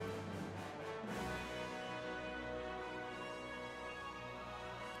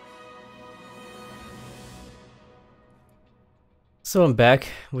So I'm back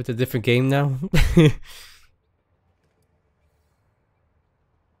with a different game now.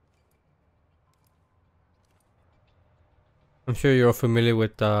 I'm sure you're all familiar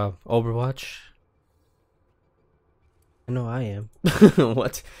with Overwatch. I know I am.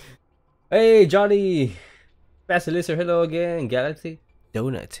 What? Hey, Johnny! Basilister, hello again. Galactic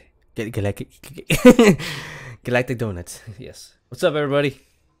Donut. Galactic. Galactic Donut. Yes. What's up, everybody?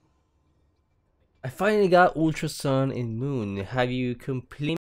 I finally got Ultra Sun and Moon. Have you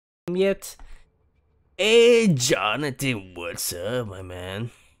completed them yet? Hey, Jonathan, what's up, my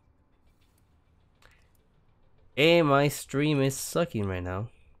man? Hey, my stream is sucking right now.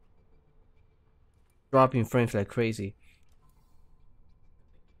 Dropping frames like crazy.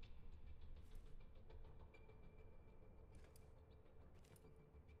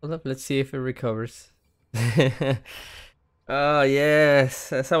 Hold up, let's see if it recovers. Oh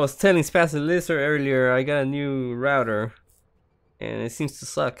yes, as I was telling Spazilizer earlier, I got a new router, and it seems to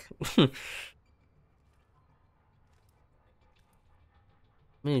suck. Let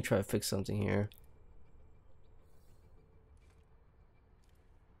me try to fix something here.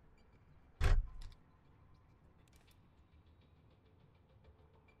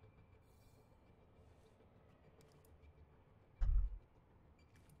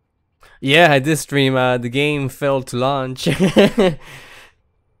 Yeah, I did stream. The game failed to launch.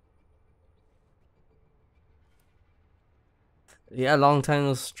 Yeah, long time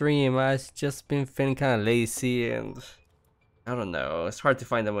no stream. I've just been feeling kind of lazy, and I don't know. It's hard to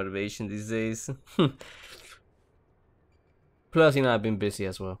find the motivation these days. Plus, you know, I've been busy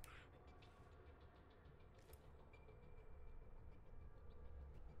as well.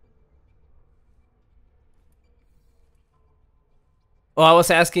 Oh, I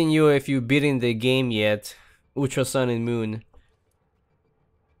was asking you if you beaten the game yet, Ultra Sun and Moon.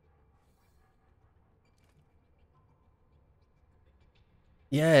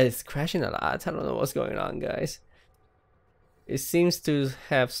 Yeah, it's crashing a lot. I don't know what's going on, guys. It seems to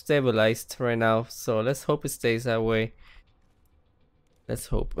have stabilized right now, so let's hope it stays that way. Let's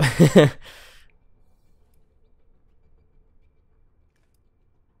hope.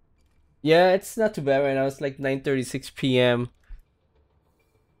 Yeah, it's not too bad right now. It's like 9:36 p.m.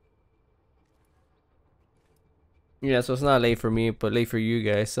 Yeah, so it's not late for me, but late for you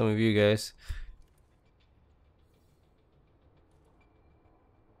guys, some of you guys.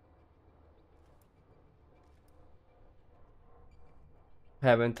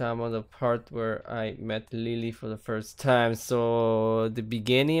 Haven't I'm on the part where I met Lily for the first time, so the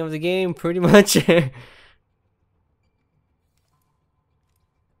beginning of the game, pretty much.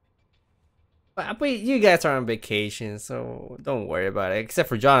 But you guys are on vacation, so don't worry about it. Except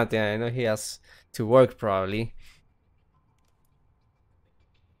for Jonathan, I know he has to work probably.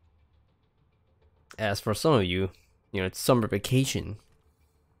 As for some of you, you know, it's summer vacation.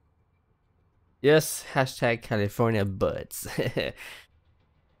 Yes, hashtag California Buds.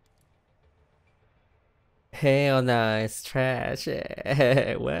 Hell no, it's trash.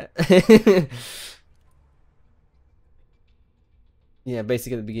 What? Yeah,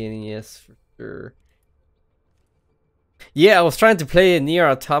 basically at the beginning, yes, for sure. Yeah, I was trying to play Nier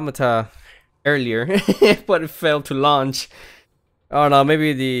Automata earlier, but it failed to launch. Oh no,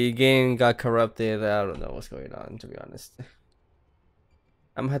 maybe the game got corrupted. I don't know what's going on, to be honest.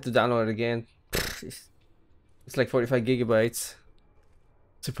 I'm gonna have to download it again. It's like 45 gigabytes.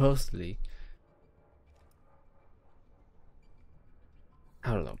 Supposedly.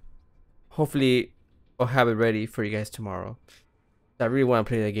 I don't know. Hopefully, I'll have it ready for you guys tomorrow. I really want to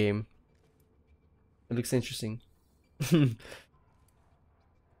play that game. It looks interesting.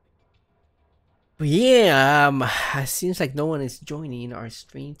 But yeah, it seems like no one is joining our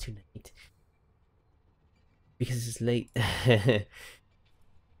stream tonight because it's late.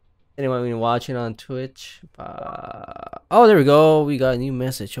 Anyone been watching on Twitch? Oh, there we go. We got a new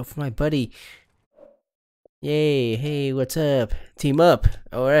message. Oh, from my buddy. Yay! Hey, what's up? Team up.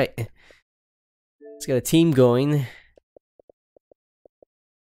 All right. Let's get a team going.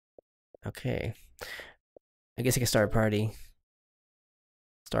 Okay. I guess I can start a party.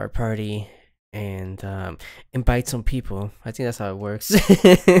 Start a party and invite some people. I think that's how it works.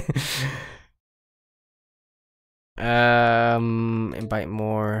 Invite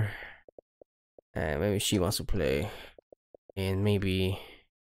more. Maybe she wants to play, and maybe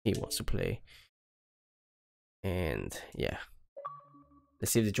he wants to play. And yeah,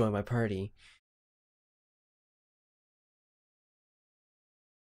 let's see if they join my party.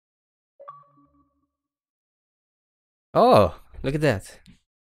 Oh, look at that.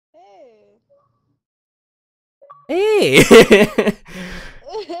 Hey. Hey.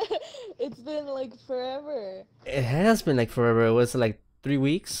 It's been like forever. It has been like forever. It was like 3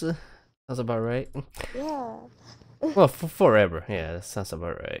 weeks. Sounds about right. Yeah. Well, forever. Yeah, that sounds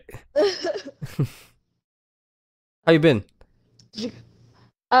about right. How you been?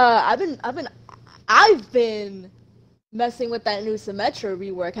 I've been messing with that new Symmetra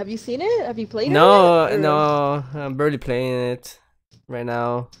rework. Have you seen it? Have you played it yet? No, Or no, I'm barely playing it right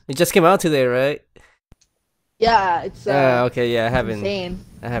now. It just came out today, right? yeah, it's Okay, yeah, insane.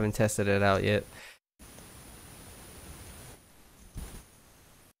 I haven't tested it out yet.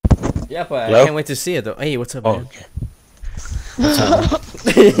 Yeah, but I Hello? can't wait to see it though. Hey, what's up, Oh, man? okay. What's up, man?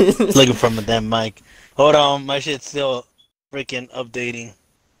 Looking from the damn mic. Hold on, my shit's still freaking updating.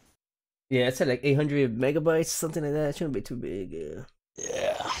 Yeah, it's at like 800 megabytes, something like that. It shouldn't be too big.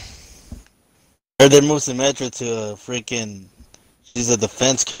 Yeah. Heard they moved Symmetra to a freaking. She's a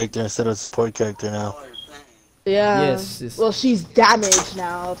defense character instead of a support character now. Yeah. Yes. Well, she's damaged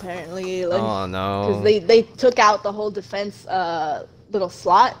now apparently, like, Oh because no. they took out the whole defense little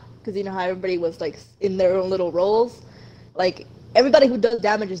slot, because you know how everybody was like in their own little roles, like everybody who does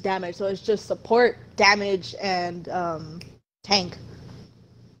damage is damage, so it's just support, damage, and tank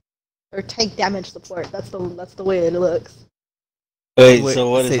or tank damage support. That's the way it looks. Wait, Wait, so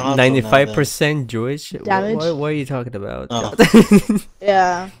what is say Hanzo now then? 95% Jewish? Damage. What are you talking about? Oh,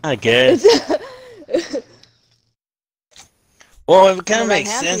 Yeah. I guess. It's Well, it kind the of right makes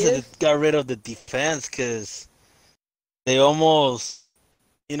hand sense he that is. they got rid of the defense because they almost,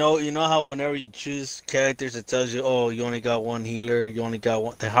 you know how whenever you choose characters, it tells you, oh, you only got one healer, you only got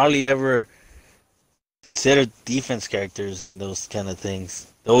one. They hardly ever consider defense characters those kind of things.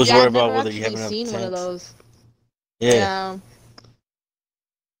 They always Yeah, worry I've never about whether you have actually enough seen one of tanks. those. Yeah. Yeah.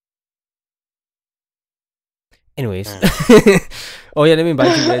 Anyways. Uh, Oh yeah, let me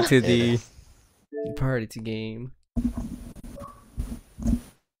invite you guys to yeah. the party to game.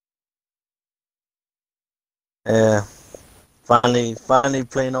 Yeah. Finally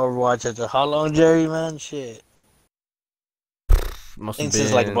playing Overwatch after how long, Jerry, man? Shit. I Must have think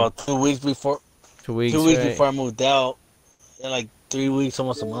since like been about 2 weeks before 2 2 weeks, weeks right? before I moved out. Yeah, like 3 weeks,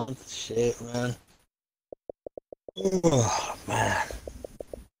 almost a month. Shit, man. Oh, man.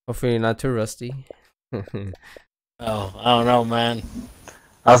 Hopefully you're not too rusty. Oh, I don't know, man.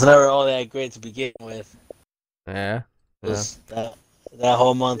 I was never all that great to begin with. Yeah. Yeah. Just that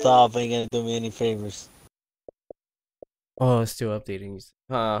whole month off ain't gonna do me any favors. Oh, it's still updating.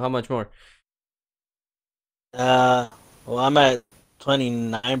 How much more? Uh, well, I'm at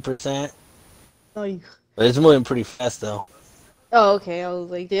 29%, Oh, but it's moving pretty fast though. oh, okay. I was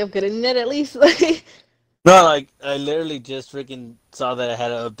like, do you have good internet at least? Like, No, like I literally just freaking saw that I had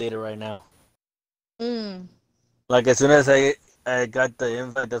to update it right now. mm. Like as soon as I got the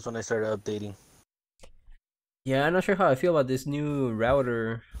invite, that's when I started updating. Yeah, I'm not sure how I feel about this new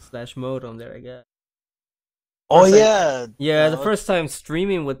router slash mode on there. I guess. Oh First time, yeah, yeah, the first time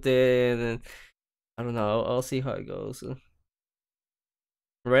streaming with it, and I don't know. I'll see how it goes.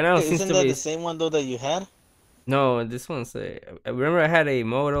 Right now, it seems isn't to that be the same one though that you had? no. This one's a. I remember I had a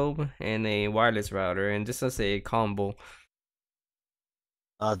modem and a wireless router, and this one's a combo.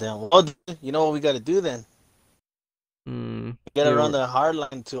 Oh damn. Well, you know what we got to do then? Hmm. We got to run Yeah. the hard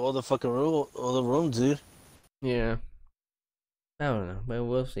line to all the fucking all the rooms, dude. Yeah. I don't know, but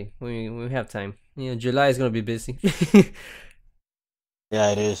we'll see. We have time. You know, July is gonna be busy.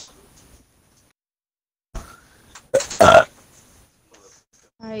 Yeah, it is.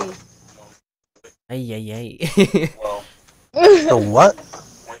 Hi. Ay ay ay. The what?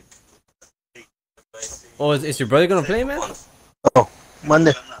 Oh, is your brother gonna play, man? Oh,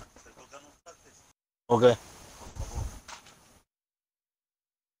 Monday. Okay.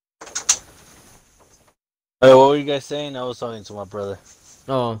 Hey, what were you guys saying? I was talking to my brother.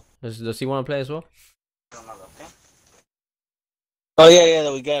 Oh, does he want to play as well? Oh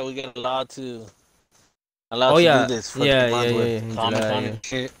yeah. We got allowed Oh to do yeah, this yeah, fucking yeah, month yeah, with yeah. In Comic July, Con yeah. and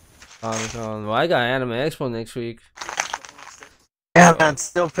shit. Well, I got Anime Expo next week. Yeah, So man,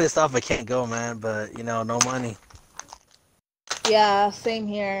 still pissed off I can't go, man. But you know, no money. Yeah, same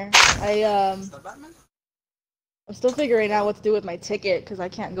here. I'm still figuring out what to do with my ticket because I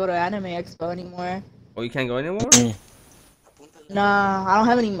can't go to Anime Expo anymore. oh, you can't go anymore? Mm. Nah, I don't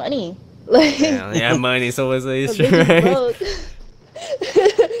have any money. Like, Yeah, yeah, money's always an the issue, bitch is right? broke.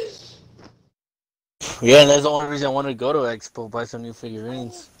 Yeah, that's the only reason I wanted to go to Expo, buy some new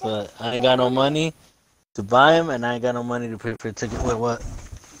figurines. But I ain't got no money to buy them, and I ain't got no money to pay for a ticket. Wait, what?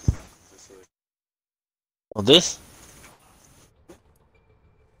 Well, this?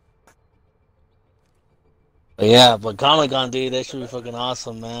 But yeah, but Comic Con, dude, that should be fucking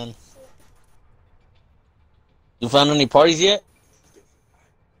awesome, man. You found any parties yet?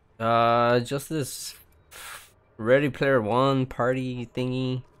 Just this Ready Player One party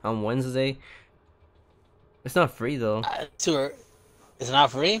thingy on Wednesday. It's not free though. It's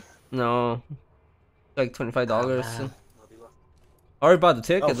not free. No, it's like Ah $25. man. I already bought the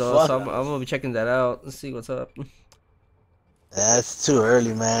Oh ticket though, so fuck. I'm gonna be checking that out. Let's see what's up. That's too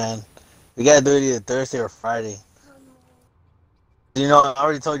early, man. We gotta do it either Thursday or Friday. You know, I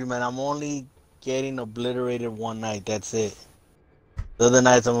already told you, man. I'm only getting obliterated one night. That's it. The other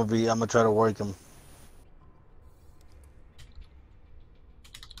nights I'm gonna try to work them.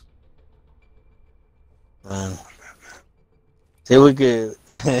 Man, see, we could.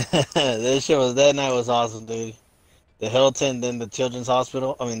 That night was awesome, dude. The Hilton, then the Children's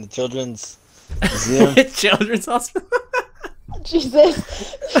Hospital. I mean, the Children's Museum. Children's Hospital.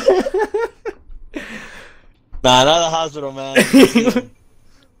 Jesus. Nah, not the hospital, man. The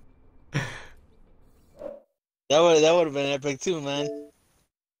that would have been epic too, man.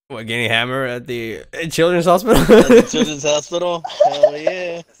 What, getting hammered at the Children's Hospital? At the Children's Hospital. Hell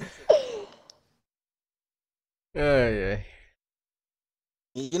yeah. Oh yeah.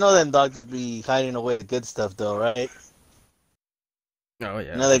 You know them doctors be hiding away the good stuff, though, right? Oh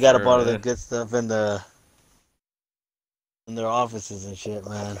yeah. You know they got sure, a part of yeah. the good stuff in their offices and shit,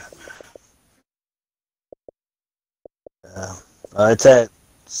 man. Yeah. It's at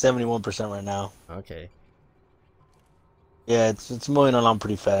 71% right now. Okay. Yeah, it's moving along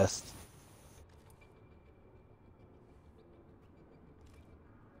pretty fast.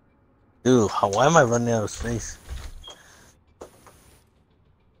 Dude, why am I running out of space?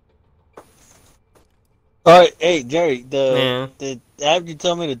 Alright, hey Jerry, Yeah. the app you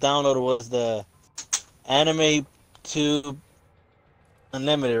told me to download was the Anime Tube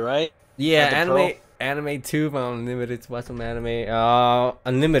Unlimited, right? Yeah, Not the Pro? anime Tube Unlimited to watch some anime.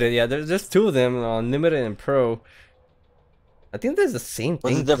 Unlimited, yeah, there's two of them, Unlimited and Pro. I think there's the same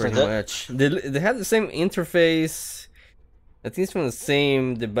What's the thing difference? pretty much. They have the same interface. I think it's from the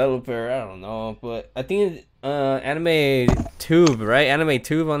same developer. I don't know, but I think Anime Tube, right? Anime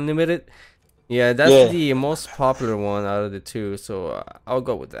Tube Unlimited. Yeah, that's Yeah. the most popular one out of the two, so I'll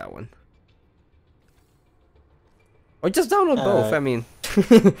go with that one. Or just download both. I mean,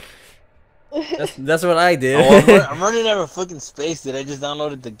 that's what I did. Oh, I'm running out of fucking space. Did I just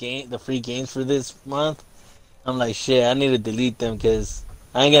downloaded the free games for this month? I'm like, shit, I need to delete them because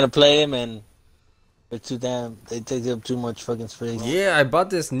I ain't gonna play them and they take up too much fucking space. Yeah, I bought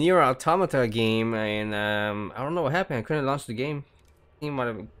this Nier Automata game, and I don't know what happened. I couldn't launch the game. It might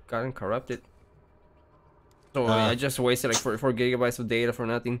have gotten corrupted. So I just wasted like 44 gigabytes of data for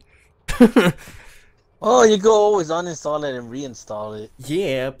nothing. Oh, you go always uninstall it and reinstall it.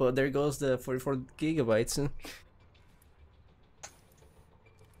 Yeah, but there goes the 44 gigabytes.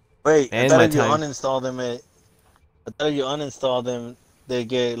 Wait, And I my thought if you time. uninstall them, they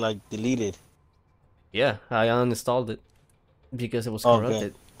get like deleted. Yeah, I uninstalled it because it was Okay.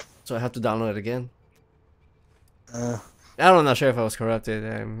 corrupted. So I have to download it again. Uh, I'm not sure if I was corrupted.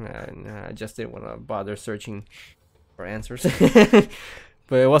 I just didn't want to bother searching for answers.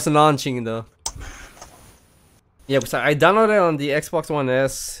 But it wasn't launching though. Yeah, so I downloaded it on the Xbox One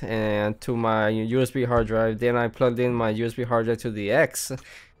S and to my USB hard drive. Then I plugged in my USB hard drive to the X,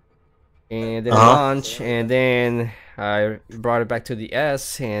 and then it launched. And then I brought it back to the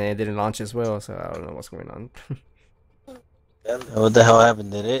S, and it didn't launch as well. So I don't know what's going on. what the hell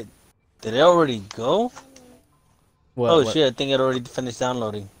happened? Did it already go? What? Shit! I think it already finished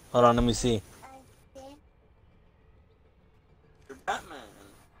downloading. Hold on, let me see.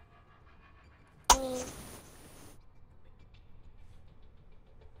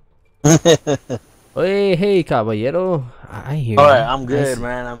 Hey, caballero. I hear All you. right, I'm I good, see.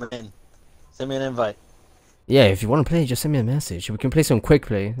 man. I'm in. Send me an invite. Yeah, if you want to play, just send me a message. We can play some quick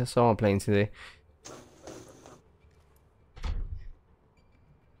play. That's all I'm playing today.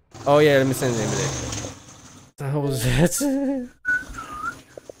 Oh yeah, let me send the invite. That was it.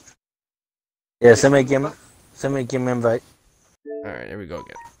 Yeah, send me a game invite. Alright, here we go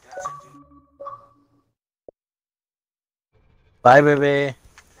again. Bye, bebé.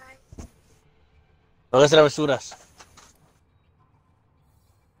 Todas las travesuras.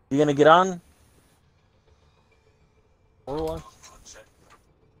 You gonna get on? Overwatch?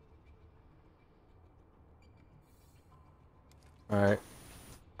 Alright.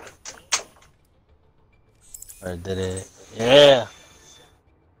 Alright, did it. Yeah!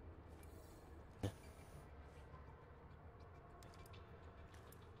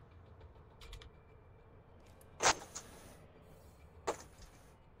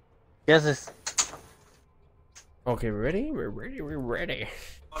 Yes, it's... Okay, ready? We're ready.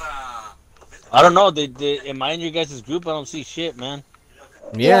 I don't know, am I in your guys' group? I don't see shit, man.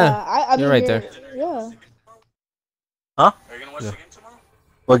 Yeah, I you're mean, right there. Yeah. Huh? Are you gonna watch Yeah. the game tomorrow?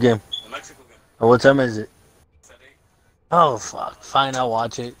 What game? The Mexico game. Oh, what time is it? It's at 8. Oh, fuck. Fine, I'll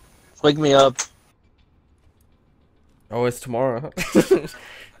watch it. Wake me up. Oh, it's tomorrow.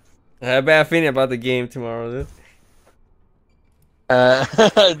 I have a bad feeling about the game tomorrow,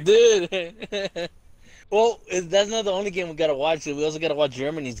 dude. Dude. Well, that's not the only game we gotta watch. We also gotta watch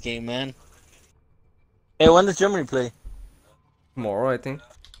Germany's game, man. Hey, when does Germany play? Tomorrow, I think.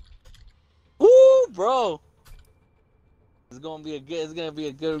 Woo, bro. It's gonna be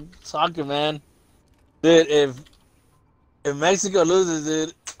a good soccer, man. Dude, if Mexico loses,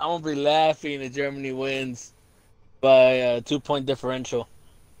 dude, I'm gonna be laughing if Germany wins by a 2-point differential.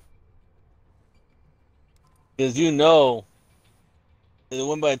 Because you know, if they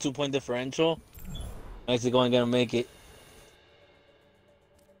win by a 2-point differential, Mexico ain't gonna make it.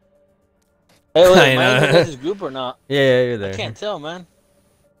 Hey, wait, I am I in know. this group or not? Yeah, you're there. I can't tell, man.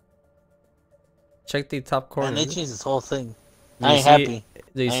 Check the top corner. Man, they changed this whole thing. Do I you ain't see? happy.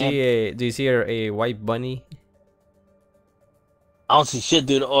 Do you see a white bunny? I don't see shit,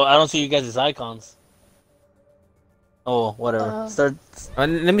 dude. Oh, I don't see you guys' icons. Oh, whatever. Start Let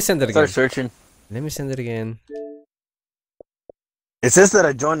me send it again. searching. Let me send it again. It says that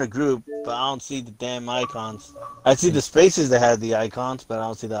I joined the group, but I don't see the damn icons. I see the spaces that have the icons, but I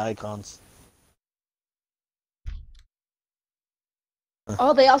don't see the icons.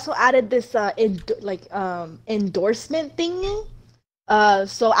 Oh, they also added this endorsement thingy.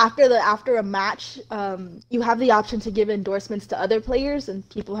 So after a match, you have the option to give endorsements to other players, and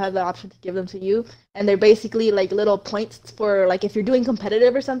people have the option to give them to you. And they're basically like little points for like if you're doing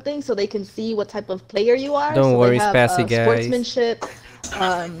competitive or something, so they can see what type of player you are. Don't so worry, they have, Spassy guys. Sportsmanship,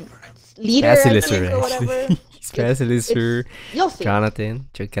 leader, Spassy I Lister, think, or actually. whatever. Spassy Lister. You'll see. Jonathan,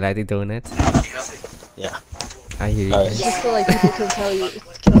 Galactic Donut. Yeah. I hear you. Alright. Guys. Just so like people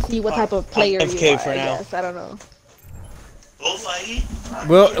can see what type of player you FK are. for I now. guess I don't know.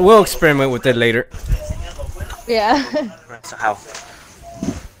 We'll experiment with it later. Yeah. So how?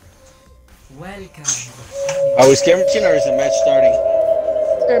 Are we skirmishing or is the match starting?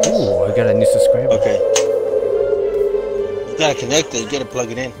 Ooh, I got a new subscriber. Okay. You gotta connect it. You gotta plug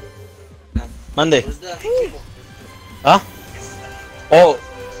it in. Monday. ¿Ah? Oh.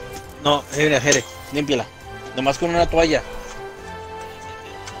 No, jere. Límpiala. Nomás con una toalla.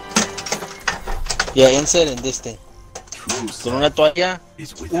 Yeah, insert in this thing. Con una toalla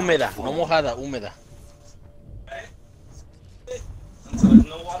húmeda, no mojada, húmeda.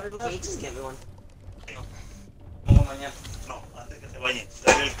 No water today? Just give me one. Como mañana. No, antes que se bañe,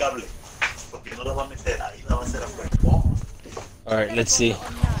 dale el cable. Porque no lo va a meter ahí, la va a hacer afuera. Alright, let's see.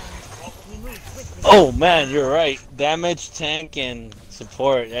 Oh man, you're right. Damage, tank, and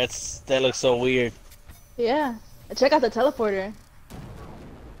support. That looks so weird. Yeah. Check out the teleporter.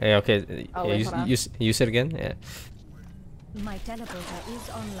 Hey, okay. Oh, Yeah, wait, hold on. use it again. Yeah. My teleporter is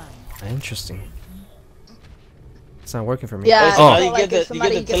online. Interesting. It's not working for me. Yeah. Wait, so Oh. now you like get if the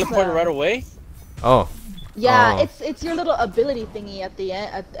somebody gets, teleporter right away? Oh. Yeah, Oh. it's your little ability thingy at the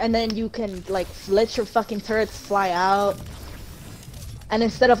end, and then you can like let your fucking turrets fly out. And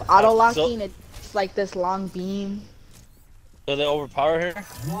instead of auto locking, it's like this long beam. So they overpower her?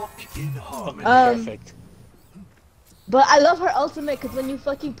 Perfect. But I love her ultimate because when you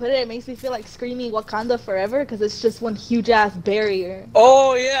fucking put it, it makes me feel like screaming Wakanda forever because it's just one huge ass barrier.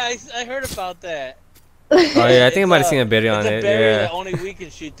 Oh yeah, I heard about that. Oh yeah, I think I It's might have seen a video on It's a it. barrier Yeah. that only we can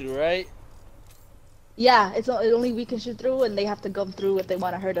shoot through, right? Yeah, it only we can shoot through, and they have to go through if they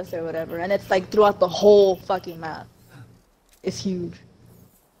want to hurt us or whatever. And it's like throughout the whole fucking map. It's huge.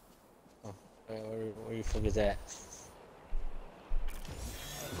 Where the fuck is that?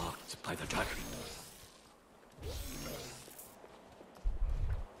 Locked by the dragon.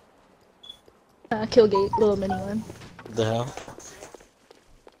 Killgate, little mini one. What the hell?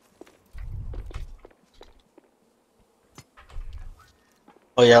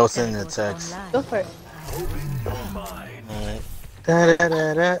 Oh yeah, I was sending the text. Online. Go for it. Alright.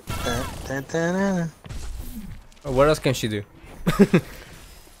 Da-da-da-da, da-da-da-da. What else can she do?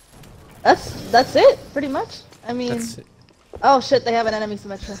 That's it, pretty much. I mean, That's it. oh shit, they have an enemy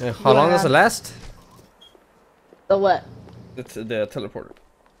submission. How long does it last? The what? It's the teleporter.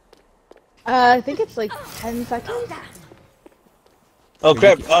 I think it's like 10 seconds. Oh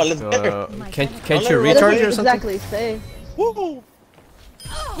crap! Oh, let's get her. Can't you It It recharge doesn't or something? exactly say. Woo!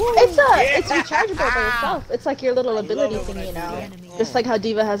 It's rechargeable by itself. It's like your little ability thingy, you know. Just like how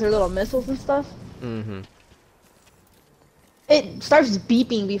D.va has her little missiles and stuff. Mm-hmm. It starts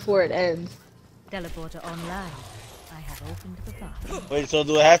beeping before it ends. Teleporter online. I have opened the path. Wait, so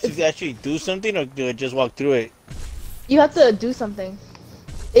do I have to actually do something, or do I just walk through it? You have to do something.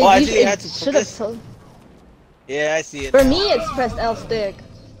 Oh, actually, I had to should have focus. told. Yeah, I see it. For now. me, it's press L stick.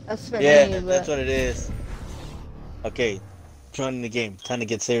 That's for Yeah, me. that's But what it is. Okay, joining the game. Time to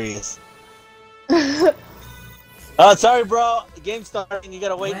get serious. Oh, sorry, bro. The game's starting. You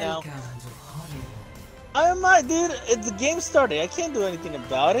gotta wait now. I am not, dude. The game started. I can't do anything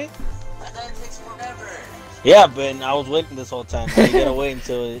about it. And then it takes forever. Yeah, but I was waiting this whole time. So you gotta wait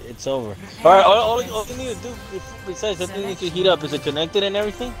until it's over. All right. All you need to do besides everything needs to heat up. Is it connected and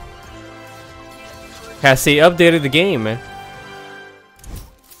everything? Has he updated the game, man?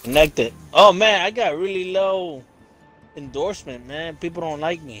 Connected. Oh man, I got really low endorsement, man. People don't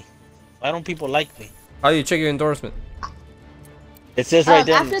like me. Why don't people like me? How do you check your endorsement? It says right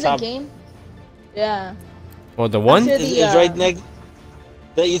there in after the top. the game, yeah. Oh, the one? After the, It's right next.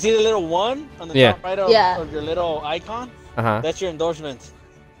 You see the little one on the Yeah. top right of, Yeah. of your little icon? Uh-huh. That's your endorsement.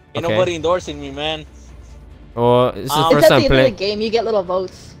 Ain't Okay. nobody endorsing me, man. Oh, this is the It's first It's at time the end of playing. the game. You get little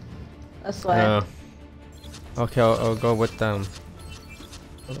votes. That's why. Okay, I'll go with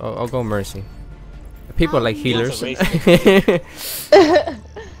I'll go Mercy. People like healers.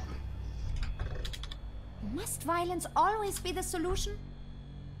 Must violence always be the solution?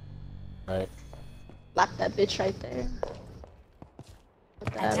 Right. Lock that bitch right there.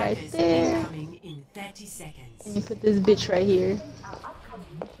 Put that right there. In 30 seconds. And you put this bitch right here.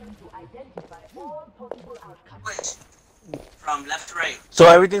 Wait. From left to right. So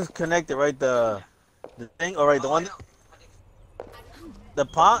everything's connected, right? The thing, all right, the one, the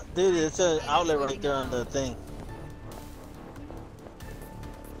pot, dude. It's an outlet right there on the thing.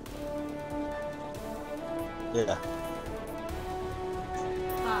 Yeah. 5,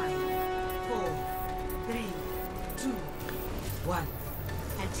 4, 3, 2, 1.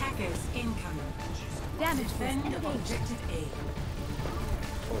 Attackers incoming. Damage Defend objective A.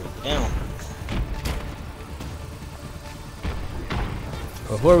 Holy damn.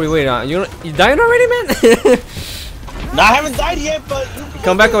 Well, who are we waiting on? You dying already, man? No, I haven't died yet, but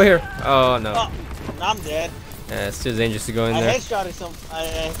Come back over here. Oh no. Oh, no, I'm dead. Yeah, it's too dangerous to go in I there. headshotted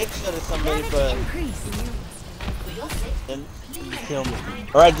somebody, but then he killed me.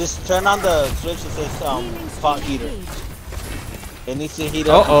 All right, just turn on the switch that says pot heater. It needs to heat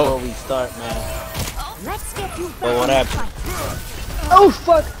up Uh-oh. before we start, man. Let's get you back. But what happened? Oh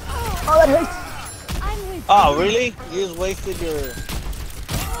fuck! Oh that hurts. I'm with Oh, really? You just wasted your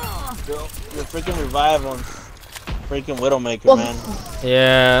freaking revive on freaking Widowmaker, Well, man.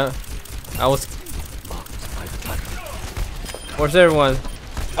 Yeah. I was. Where's everyone?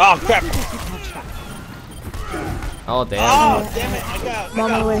 Oh crap! Oh damn. Oh damn it! I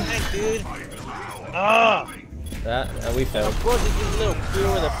got away. flanked, dude. Ah! That we failed. Of course, it's just a little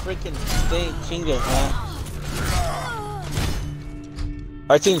pure with a freaking thing, chingas, man.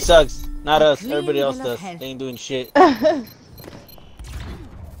 Our team sucks. Not us. Everybody else does. They ain't doing shit.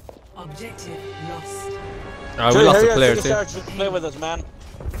 Objective lost. We lost a hurry up, player take too. charge. You can play with us, man.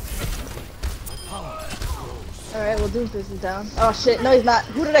 Alright, well Doomfist is down. Oh shit, no he's not.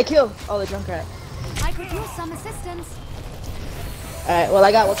 Who did I kill? Oh, the Junkrat. I could use some assistance. Alright, well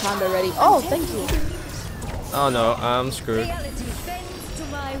I got Wakanda ready. Oh, thank you. Oh no, I'm screwed. Reality bends to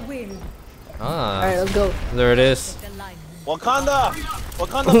my will. Ah, Alright, let's go. there it is. The line. Wakanda!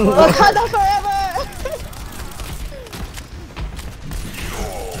 Wakanda forever! Wakanda forever!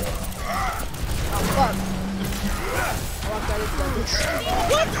 Oh fuck. I walked out of this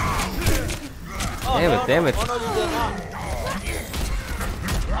Oh, Damn it, hell damn no. it. Oh, no, you did not.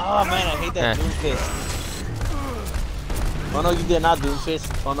 Oh, man, I hate that Eh. Doomfist. Oh, no, you did not,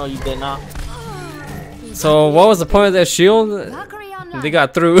 Doomfist. Oh, no, you did not. So what was the point of that shield? Valkyrie online. They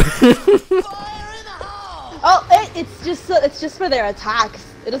got through. Oh, it's just for their attacks.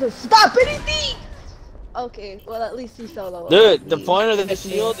 It doesn't stop anything. Okay, well at least he's solo. Dude, the point of the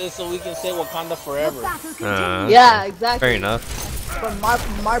shield is so we can say Wakanda forever. Battle continues. Yeah, exactly. Fair enough. For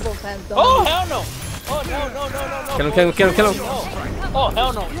Marvel fans, don't. Oh, hell no! Oh, no. Kill him, kill him, kill him, kill him. No. Oh,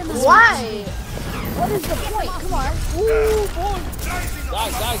 hell no. Why? What is the point? Come on. Ooh, boy.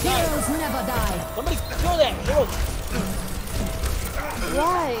 Die. Heroes never die. Somebody kill that hero.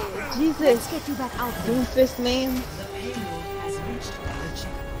 Why? Jesus. Let's get you back out there. Doomfist name. The payload has reached the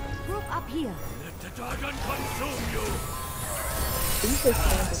chip. Group up here. Doomfist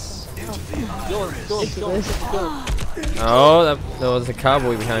name. Kill him. Oh, that was a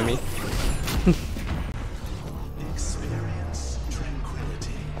cowboy behind me.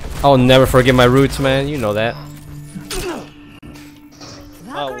 I'll never forget my roots, man. You know that.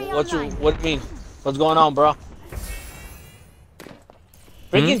 Valkyrie What do online. you mean? What's going on, bro?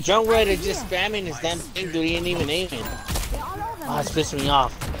 Freaking Junkrat is just spamming his damn thing, dude. He ain't even aiming. They're all over Oh, me. it's pissing me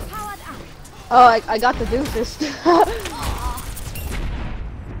off. Powered up. Oh, I got the Doomfist.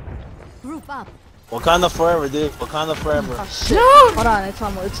 up. Wakanda forever, dude. Wakanda forever. Oh shit. Hold on, it's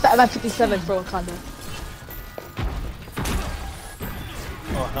almost. It's at 57 for Wakanda.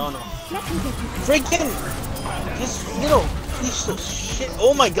 Oh hell no. Freaking this little piece of shit.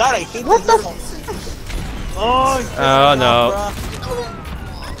 Oh my god, I hate What this. the? Oh, he's Oh, no.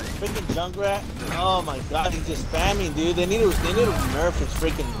 Freaking Junkrat. Oh my god, he's just spamming, dude. They need to nerf his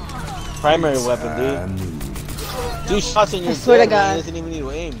freaking primary weapon, dude. 2 shots and you're swear to dead, man. God. He doesn't even need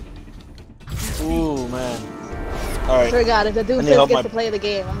to aim. Ooh, man. I Alright. swear to God, if the I Doomfist need help gets my- to play the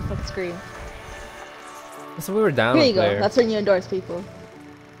game, I'm gonna fucking scream. So we were down Here you go. there. That's when you endorse people.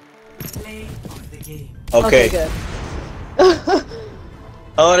 Play of the game. Okay. good.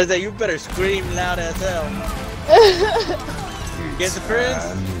 Oh, is that you better scream loud as hell. Guest appearance?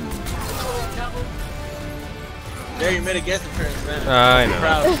 There, you made a guest appearance, man. I know.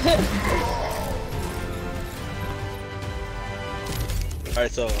 Proud.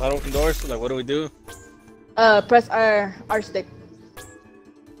 Alright, so how do we endorse? Like, what do we do? Press R stick.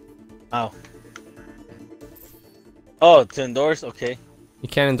 Oh. Oh, to endorse? Okay. You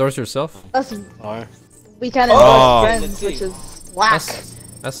can't endorse yourself? Us, Alright. we can't Oh, endorse let's friends, see. which is whack.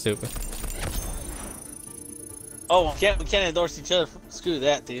 That's stupid. Oh, we can't endorse each other. Screw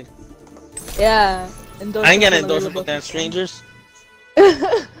that, dude. Yeah. Endorse I ain't gonna people endorse available with them for strangers.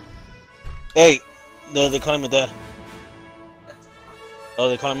 Hey, no, they're calling my dad. Oh,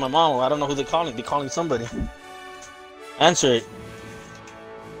 they're calling my mom. I don't know who they're calling. They're calling somebody. Answer it.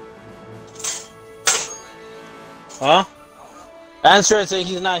 Huh? Answer it and say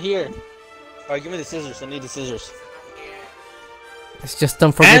he's not here. Alright, give me the scissors. I need the scissors. It's just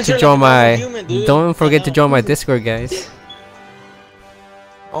don't forget Answer to like join a my. normal human, dude. Don't forget to Yeah. join my Discord, guys.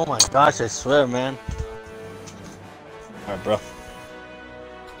 Oh my gosh, I swear, man. Alright, bro.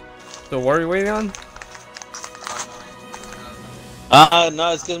 So what are you waiting on?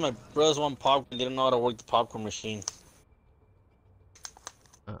 No, it's because my brothers want popcorn. They don't know how to work the popcorn machine.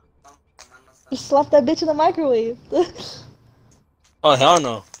 Just slap that bitch in the microwave. Oh, hell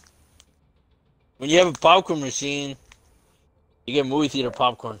no. When you have a popcorn machine, you get movie theater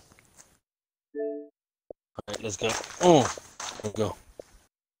popcorn. Alright, let's go. Let's go.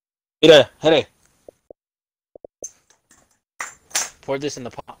 Mira, Jere. Pour this in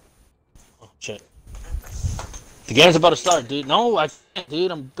the pot. Oh, shit. The game's about to start, dude. No, I can't,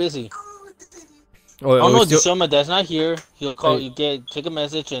 dude. I'm busy. Oh, Oh no, we still- Disoma, that's not here. He'll call Hey. you. Take a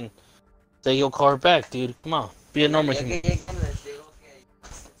message and say he'll call her back, dude. Come on, be a normal human.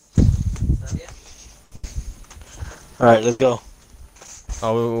 All right, let's go.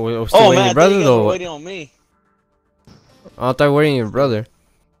 Oh, we're still Oh waiting man, your I thought brother you guys though. were What? waiting on me. I thought you were waiting your brother.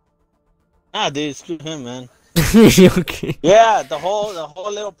 Nah, dude, screw him, man. Okay. Yeah, the whole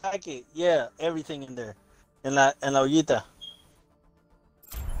little packet. Yeah, everything in there, en la ollita.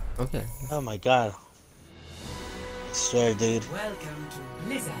 Okay. Oh my god. I swear, dude. Welcome to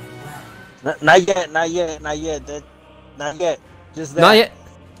Blizzard World. Not yet, not yet, not yet. Not yet. Just that. Not yet.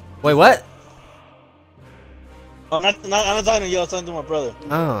 Wait, what? Oh, I'm not talking to you. I was talking to my brother.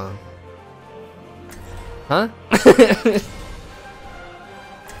 Oh. Huh?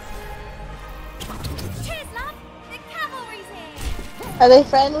 Cheers, love! The cavalry's here! Are they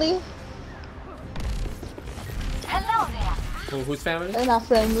friendly? Hello there! Who's family? They're not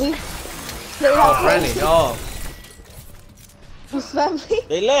friendly. They're Oh, not friendly. Oh. Who's family?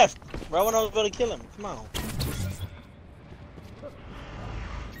 They left right when I was about to kill him. Come on.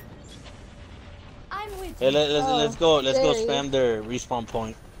 I'm with Hey, you. let's go. Let's go Jerry. spam their respawn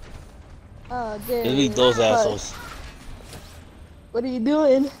point. Oh, Jerry. Delete those What? assholes. What are you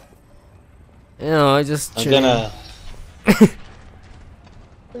doing? You know, I just. I'm chilling. gonna.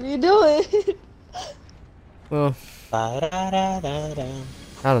 What are you doing? Well, Ba-da-da-da-da.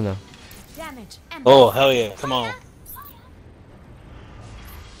 I don't know. Damage. And Oh hell yeah! Come on.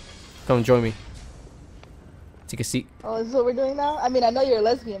 Come join me. Take a seat. Oh, is this what we're doing now? I mean, I know you're a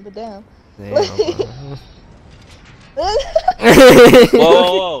lesbian, but damn. Damn. Whoa,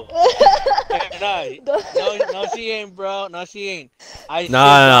 whoa, whoa. No, she ain't, bro. No, she ain't. I No,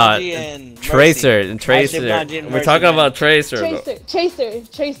 Ganji no. and Mercy. Tracer and I ship Tracer. Ganji and We're Mercy, talking man. about Tracer. Though. Tracer.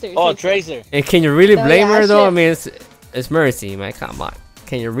 Oh, Tracer. And can you really No, blame yeah, her I though? I should- mean, it's Mercy, man. Come on.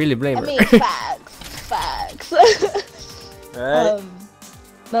 Can you really blame I her? mean, facts. Right?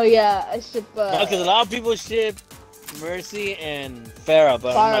 No, yeah, I ship. No, because a lot of people ship Mercy and Farah,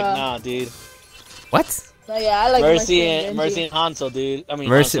 but I'm like, Farah. nah, dude. What? No, yeah, I like Mercy and and Hanzo, dude. I mean,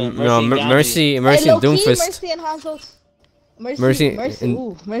 Mercy, Hanzo, no, and Ganji. Mercy, Hey, Mercy, and low-key, Doomfist. Mercy and Hanzo. Mercy Mercy, and-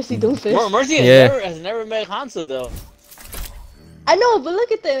 ooh, Mercy Doomfist. Mercy Yeah. has never met Hanzo though. I know, but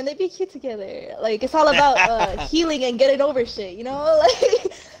look at them, they be cute together. Like, it's all about healing and getting over shit, you know?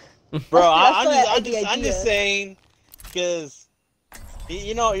 Like, Bro, That's why I I'm like the just idea. saying, because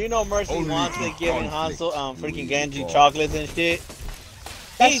you know, Mercy wants to giving Hansel freaking Genji chocolates and shit.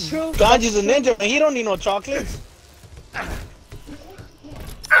 That's true. Ganji's a ninja, and he don't need no chocolates.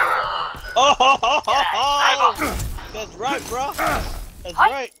 Oh, that's right, bro. That's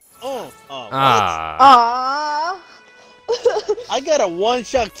right. What? Ah. Aww. I got a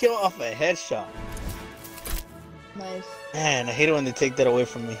one-shot kill off a headshot. Nice. Man, I hate it when they take that away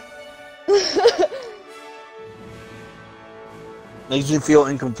from me. Makes me feel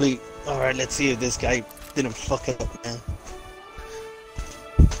incomplete. Alright, let's see if this guy didn't fuck it up, man.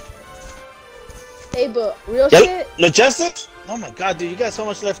 Hey, but real shit. Logistics? Oh my god, dude, you got so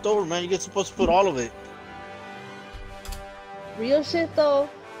much left over, man. You get supposed to put all of it. Real shit though.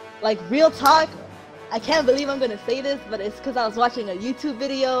 Like real talk. I can't believe I'm gonna say this, but it's because I was watching a YouTube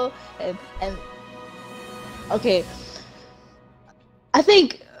video and okay. I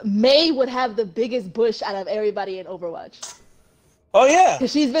think May would have the biggest bush out of everybody in Overwatch. Oh yeah.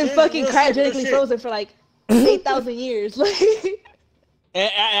 Cause she's been Yeah, fucking real shit, real cryogenically shit. frozen for like 8,000 years. Like And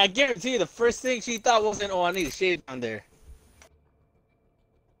I guarantee you, the first thing she thought wasn't, oh, I need a shade down there.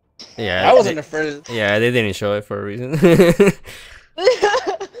 Yeah. That wasn't the first. Yeah, they didn't show it for a reason.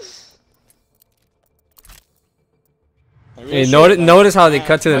 Hey, notice how they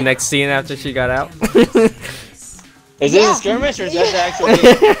cut to the next scene after she got out. Is this a skirmish or is that the actual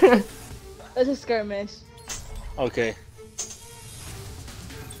game? It's a skirmish. Okay.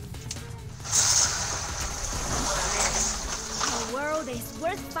 The world is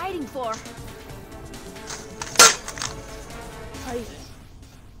worth fighting for.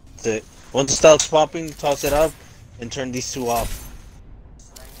 That's it. Once it stops popping, toss it up, and turn these two off.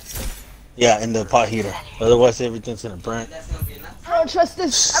 Yeah, in the pot heater. Otherwise, everything's gonna burn. I don't trust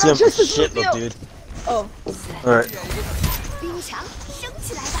this. I don't trust this Shit, reveal. dude. Oh. Alright.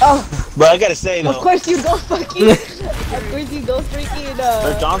 Oh. But I gotta say, though. Of course you go fucking. Of course you go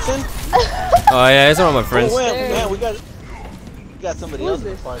freaking. Johnson? Oh yeah, it's one of my friends. Oh, man, we got somebody Who else is in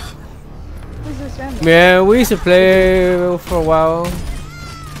the this? party. Who's this random? Yeah, we used to play for a while.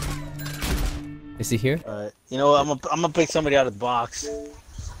 Is he here? Alright. You know what? I'm gonna pick somebody out of the box.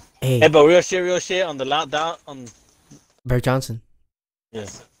 Hey, Hey, but real shit on the lockdown. Bear Johnson.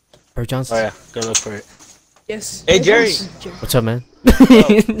 Yes. Bear Johnson. Oh yeah, go look for it. Yes. Hey Jerry, What's up, man? you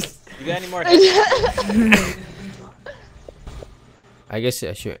got any more? I guess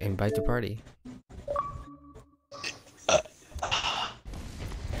I should invite the party.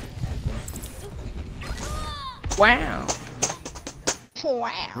 Wow.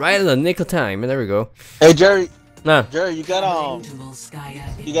 Wow. Right at the nick of time. There we go. Hey Jerry, Nah. Jerry, you got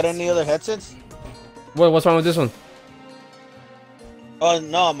any other headsets? What's wrong with this one? Oh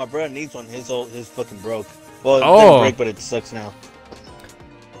no, my brother needs one. His fucking broke. Well, it Oh. didn't break, but it sucks now.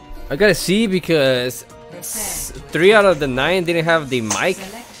 I gotta see because 3 out of the 9 didn't have the mic.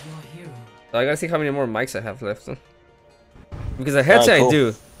 So I gotta see how many more mics I have left. Because the headset cool. I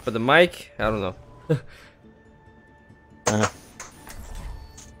do, but the mic, I don't know.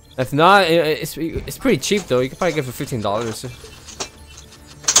 If not, it's pretty cheap though. You can probably get it for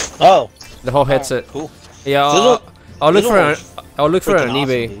 $15. Oh, The whole headset. cool. Yeah, I'll look for it. I'll look for it on Freaking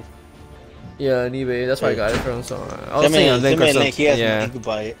eBay. awesome, dude. Yeah, on eBay. That's where I got it from. So I'll Send send me you a link or a link. something. He has Yeah. you can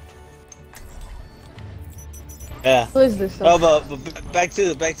buy it. Yeah. Who is this? Oh, but back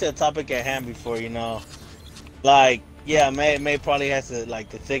to the topic at hand before, you know, like, yeah, May probably has the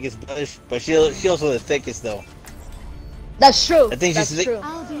thickest bush, but she's also the thickest though. That's true. I think That's she's true.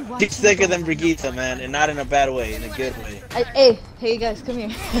 I'll be watching. she's thicker than Brigitte, man, and not in a bad way, in a good way. Hey guys, come here.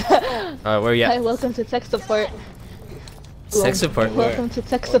 Where you Hi, at? welcome to tech support. Sex support. Welcome to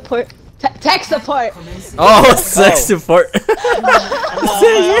tech support. Tech support. Oh, sex support. I'm like,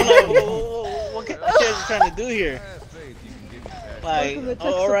 what kind of shit are you trying to do here? Like, Welcome to tech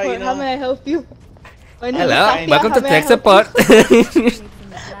all right, support. you How know. may I help you? My name is Hello, Satya. welcome How to may I tech help support. you?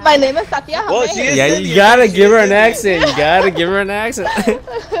 My name is Satya. How Well, may I she help is Yeah, Indian, you gotta she give is her an Indian. accent. You gotta give her an accent. You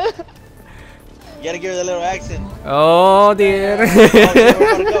gotta give her the little accent. Oh dear. Oh, we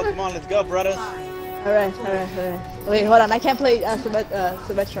gotta go. Come on, let's go, brother. Alright. Wait, hold on. I can't play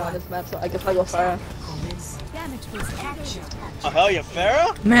Symmetra on this map, so I guess I'll go Farah. Damage boost action. Oh, hell, you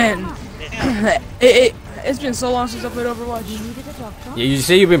Farah? Man, Damn. it's been so long since I played Overwatch. You needed a doctor? Yeah, you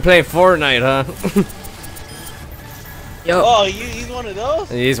say you've been playing Fortnite, huh? Yo, Oh, he's one of those?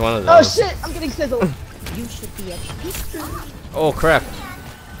 He's one of Oh those. shit! I'm getting sizzled. You should be at peace. Oh crap.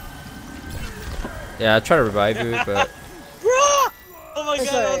 Yeah, I try to revive you, but Bro! Oh my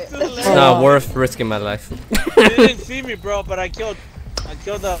It's god, alright. that was it's too late. not worth risking my life. You didn't see me, bro, but I killed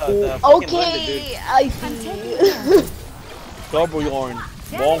the fucking Okay, I see. Double yarn.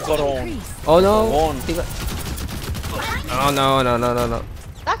 Bon Coron. Oh no. Bon. Oh no, no, no, no, no.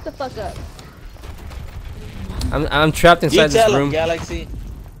 Back the fuck up. I'm trapped You inside this tell him, room. Galaxy.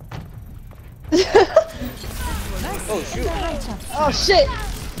 Oh shoot. Oh shit.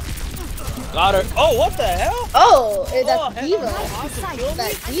 Got her. Oh, what the hell? Oh, Oh, that's hell D.va. no. Hanzo killed me?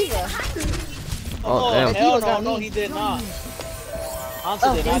 That D.va. Oh, damn. Hell D.va got no, me. he did not. Hanzo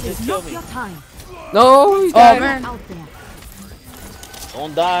Oh, did not This just is kill not me. your time. No, he's Oh dead. man. Out there.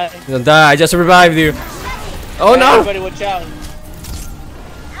 Don't die. Don't die. I just revived you. Oh no. Everybody watch out.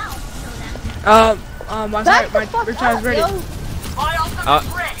 My Back the my fuck retire's up, ready. yo.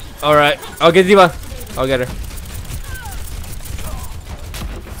 All right. I'll get D.Va. I'll get her.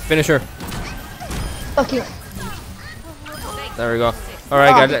 Finish her. Fuck you. There we go. All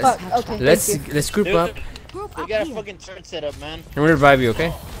right, Oh, guys. fuck. Okay, Let's thank you. let's group up. Group We up got a here. fucking turret set up, man. I'm gonna revive you,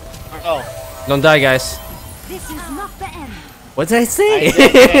 okay? Oh, Don't die, guys. This is not the end. What did I I say?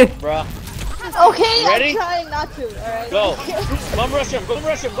 did that, bro. Okay, Ready? I'm trying not to. Alright. Go. Bum rush him. Bum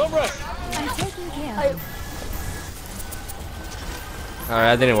rush him. Bum rush. I'm taking care I- of you. All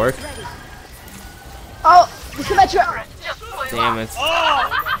right, that didn't work. Oh, the Symmetra. Damn it. Oh,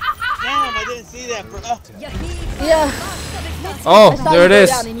 damn! I didn't see that, bro. Yeah. Oh, I saw there you it go is.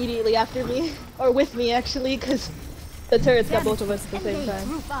 down immediately after me, or with me actually, because the turrets got both of us at the same time.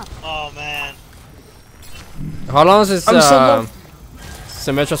 Group up. Oh man. How long is this I'm so low.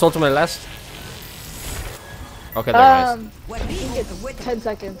 Symmetra's ultimate last? Okay, there, guys. I think it's 10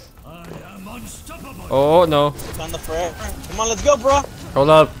 seconds. Oh no. It's on the forever. Come on, let's go, bro. Hold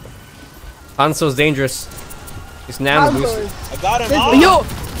up. Hanzo's dangerous. He's nano boost. Hanzo's. I got him. This Oh, is- Yo,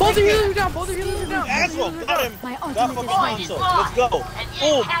 both of you are down. Both of you are down. asshole. Got him. My Got ultimate fucking is Hanzo. ready. Let's go.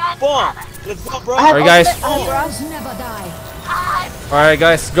 Boom. Boom. Let's go, bro. I have Alright, guys. ultimate, I have Heroes Barrage. never die. All right,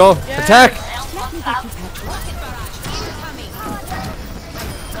 guys, go attack. Let me get you, Patrick.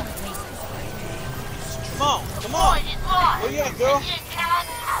 Come on. Come on. Where you at, girl?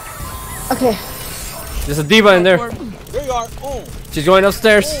 Okay. There's a D.Va in there. There you are. Boom. She's going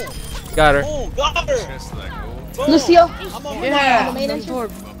upstairs. Got her. Boom. Got her. Boom. Lucio. I'm on Yeah. The main Let's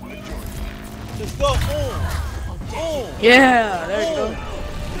entrance. go. Boom. Boom. Yeah. There you go.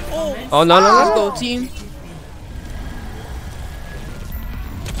 Boom. Oh no no Let's no. go, team.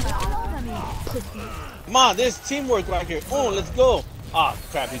 Come on, there's teamwork right here. Boom. Let's go. Ah,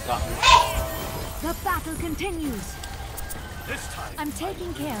 crap. He got me. The battle continues. I'm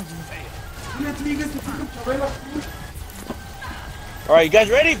taking care of you. All right, you guys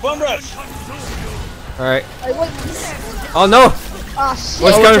ready? Bum rush. All right. I wait. Oh no. Ah, shit.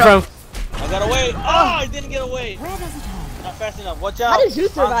 Where's it watch coming from? I got away. Ah, I didn't get away. Where does it hurt? Not fast enough. Watch out. How did you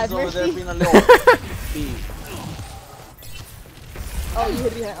survive, Hanzo's over there Mercy? being a little bee. Oh, you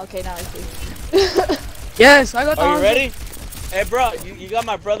hit behind. Okay, now I see. Yes, I got the Are you Hanzo. ready? Hey, bro, you got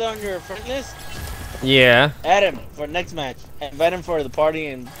my brother on your friend list? Yeah. Add him for next match. Invite him for the party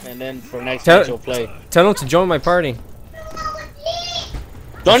and then for next Tell- match he'll play. Tell him to join my party.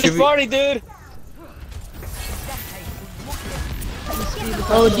 Join Should this we- party, dude.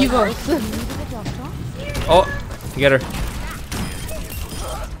 Oh, D.Va. Oh, get her.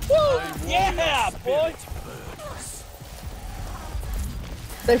 Yeah, boy.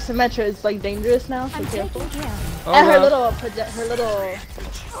 Their Symmetra is like dangerous now, so I'm careful. taking care of you. Oh, And her no. little project, her little.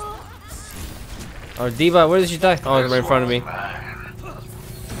 Oh, D.Va, where did she die? Oh, right in front of me.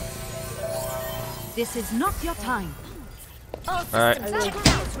 This is not your time. All right.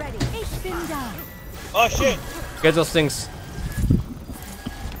 It's ready. Ich bin da. Oh shit. Get those things.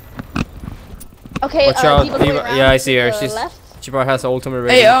 Okay, Watch out, D.Va going D.Va. around Yeah, I to see her. the She's left. she probably has the ultimate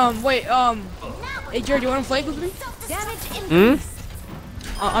ready. Hey, wait, hey, Jerry, do you want to flank with me? Damage Hmm? increase.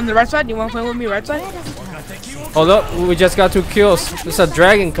 On the right side? You want to flank with me, right side? Where does it hurt? Hold up, we just got 2 kills. There's a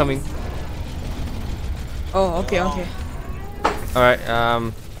dragon coming. Oh, okay, okay. All right.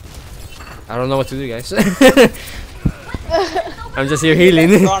 I don't know what to do, guys. I'm just here healing.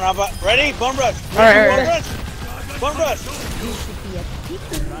 Come on, how about ready? Bum rush. Alright, Bum alright. rush. Bum rush.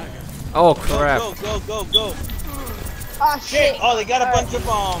 Oh Go, crap! go, go, go, go. Ah, Shit. shit. Oh, they got a bunch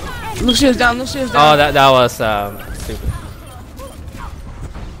of Lucio's down, Lucio's Oh, down. that was stupid.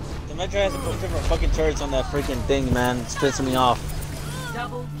 The Metro has a bunch of fucking turrets on that freaking thing, man. It's pissing me off.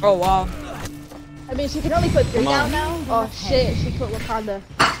 Oh, wow. I mean, she can only put 3 Come down on. now. Oh shit, she put Wakanda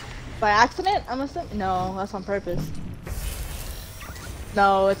by accident. I'm assuming. No, that's on purpose.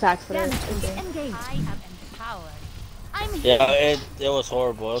 No, it's accident. Damage Okay. engaged. I am empowered. I'm Yeah, here. it was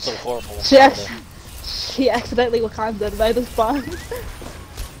horrible. It was so horrible. She accidentally Wakanda by the spawn.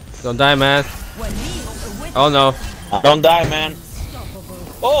 Don't die, man. Oh no. Don't die, man.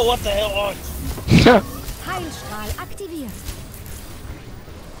 Oh, what the hell? Oh, Heilstrahl aktiviert.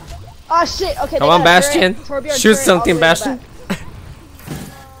 Oh shit. Okay. Come on, Bastion. Shoot something, Bastion.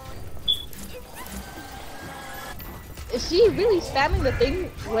 Is she really spamming the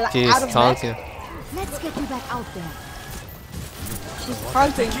thing without She's out of taunting. Let's get you back out there. She's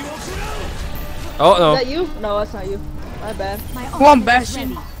taunting. Is Oh no. that you? No, that's not you. My bad. My Come on,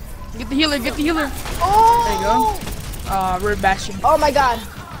 Bastion. Get the healer, get the healer. Oh! There you go. We're Bastion. Oh my god.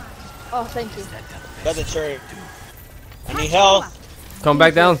 Oh, thank you. Got the cherry. I need health. Come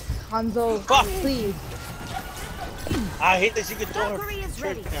back down. Hanzo, Fuck. please. I hate that she can throw her Valkyrie is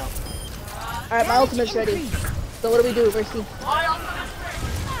cherry ready. now. Alright, my ultimate's ready. So what do we do, Mercy?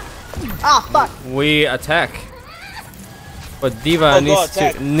 Ah, fuck. We attack. But d.va Oh, go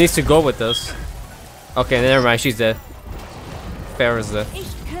attack. needs to go with us. Okay, never mind. She's dead. Farrah's dead. Ich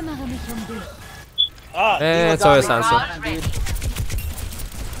kümmere mich dich. Ah, D.va It's got always me. Sansa.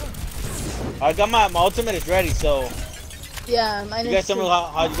 I got my ultimate is ready, so Yeah, mine you is guys tell me too.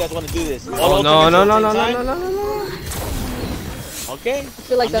 how you guys want to do this. Oh All no no ultimates no at no the same no no time? no no no. Okay. I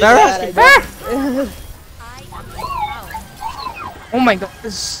feel like that's Farrah? a bad idea. Oh my god.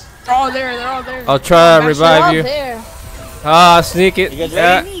 They're all there, they're all there. I'll try to They're revive all you. there. Ah, sneak it. You guys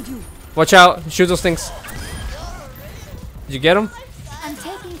Yeah. ready? Watch out. Shoot those things. Did you get him? I'm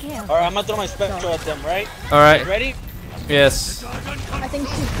taking care of All right, I'm gonna throw my spectral at them, right? All right. Ready? Yes. I think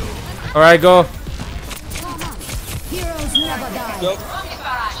she's. All right, go. heroes never die. Go.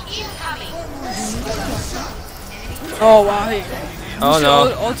 Oh wow, hey. Oh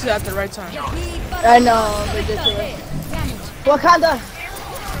no. Ulti at the right time. I know, ridiculous. Wakanda!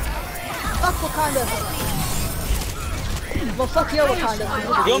 Fuck Wakanda! Well, fuck your Wakanda.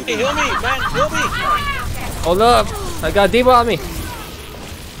 Heal me, man, heal me. Hold up. I got d.va on me.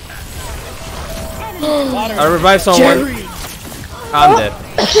 Water. I revived someone. I'm dead.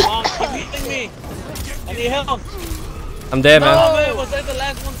 Keep healing me. I need help. I'm dead, man. Oh man, was I the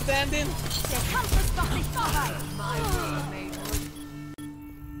last one standing?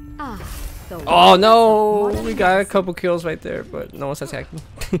 Ah, so Oh no. We got a couple kills right there, but no one's attacking.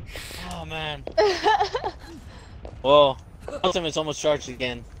 Oh man. Well, ultimate's almost charged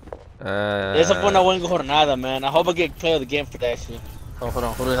again. Esa fue una buena jornada, man. I hope I get player of the game for that shit. Oh, hold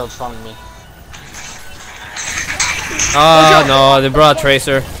on. Who the hell's calling me? Oh no, they brought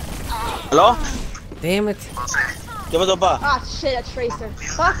Tracer. Hello? Damn it. ¿Qué pasó, pa? Ah, shit, a Tracer.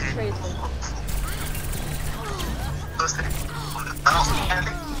 Fuck Tracer.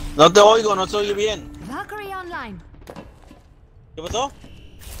 No te oigo, no se oye bien. Valkyrie online. ¿Qué pasó?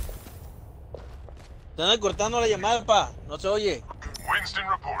 Te andan cortando la llamada, pa. No se oye. Winston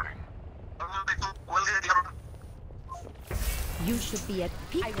reporting. You should be at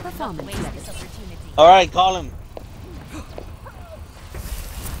peak performance level. Alright, call him.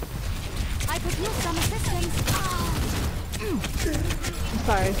 I could use some assistance. I'm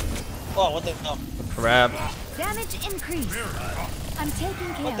sorry. Oh, what the hell? Crap. Damage increase. I'm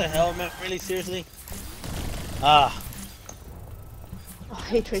taking care What the of hell, man? Really, seriously? Ah. Oh, I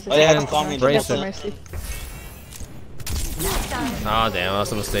hate Tracer. Oh, they had to call me. Brace Have it. mercy. Oh damn, that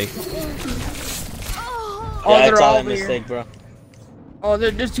was a mistake. Oh, Yeah, they're it's all all a over mistake, here. bro. Oh,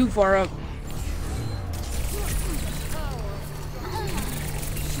 they're too far up.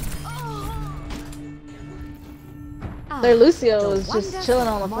 Their Lucio the is just wonders chilling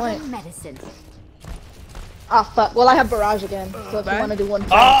of on the modern point. medicine. Ah, fuck. Well, I have Barrage again, so if you Bad. want to do one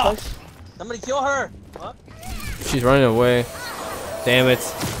Ah! final push. Somebody kill her. What? She's running away. Damn it.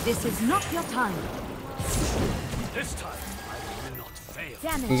 This is not your time. This time, I will not fail.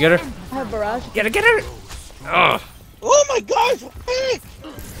 Damage. You get her? I have Barrage. Get her! Ugh. Oh my gosh!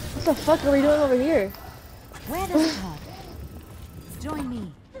 What the fuck are we doing over here? Where does it hurt? Join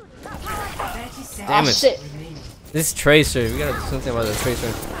me. Damn Ah, it. shit. This Tracer, we gotta do something about the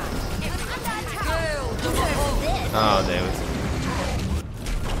Tracer. Oh damn it.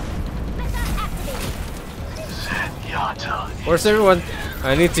 Where's everyone?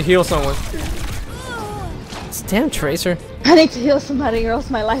 I need to heal someone. It's damn Tracer. I need to heal somebody or else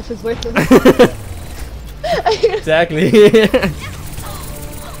my life is worthless. Exactly. Back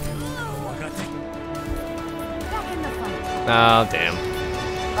in the fight. Oh damn.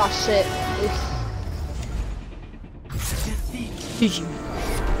 Oh shit. Oops. GG.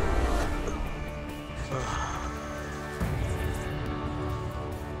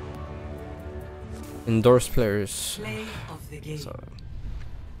 Endorsed players. So,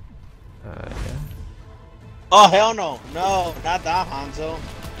 yeah. Oh hell no! No, not that Hanzo.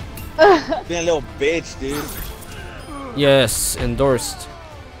 Being a little bitch, dude. Yes, endorsed.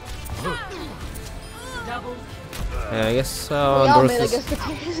 Yeah, I guess We I'll all endorse made, I this. guess, the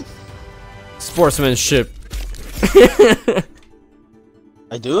case. Sportsmanship.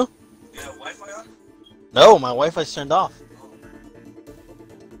 I do? No, my Wi-Fi's turned off.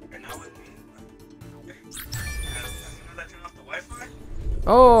 You're not with me. Have you know that turn off the Wi-Fi?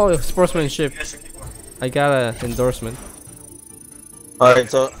 Oh, sportsmanship. Yes, anymore. I got a endorsement.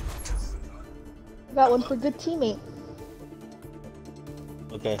 Alright, so I got one for good teammate.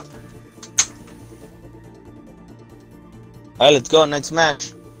 okay. Alright, let's go. Next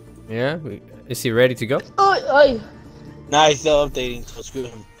match. Yeah, is he ready to go? Oh, Nah, he's still updating, so screw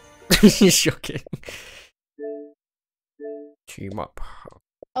him. He's joking. Team up.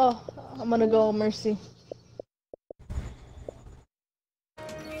 oh, I'm gonna go Mercy.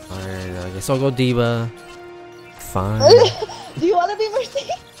 Alright, I guess I'll go D.va. Fine. Do you wanna be Mercy?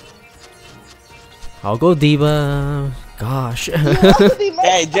 I'll go D.va. Gosh. Do you wanna be Mercy?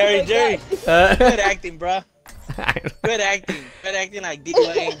 Hey, Jerry, Oh my Jerry. God. Good acting, bruh. Good acting. Good acting like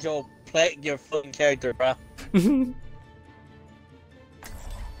d.va Angel. Play your fucking character, bruh.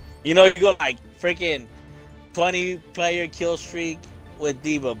 You know, you go like freaking 20 player kill streak with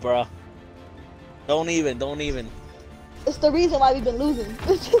d.va, bruh. Don't even. It's the reason why we've been losing.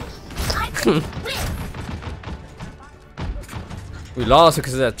 We lost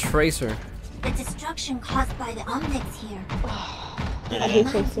because of that tracer. The destruction caused by the omnics here. I hate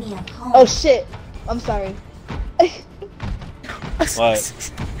Reminds Tracer. me of home. Oh shit! I'm sorry.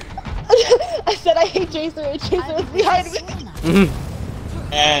 What? I said I hate Tracer and Tracer was behind me.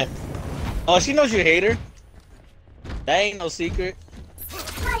 Eh. Oh, she knows you hate her. That ain't no secret.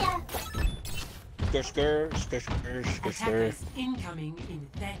 Hiya. Attackers incoming in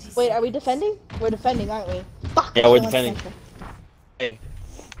 30 Wait, are we defending? We're defending, aren't we? Fuck! Yeah, we're I want defending. Tracer. Hey.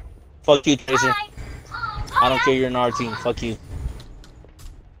 Fuck you, Tracer. Hi. I don't care, you're in our team. Fuck you.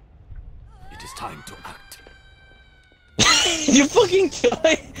 It is time to act. You fucking killed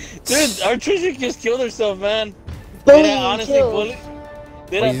dude, our Tracer just killed herself, man. Bully Did I and honestly kill. bully?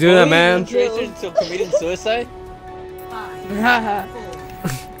 Did Why I you do that, bully man? your Tracer into committing suicide? 5, 4,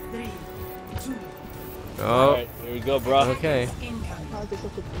 3, 2, Oh, Alright, here we go, bro. okay. incoming. How is this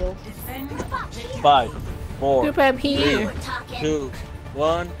such a kill? Defend objective. 5, 4, We're 3, talking. 2,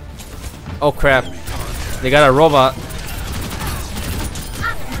 1. Oh crap. They got a robot. I'm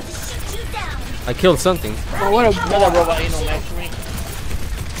going to shoot you down. I killed something. Oh, what a Another robot ain't no match for me.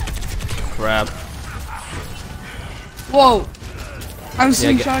 Crap. whoa! I'm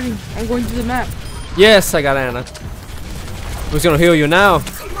Yeah, charging. I'm going to the map. Yes, I got Anna. Who's gonna heal you now?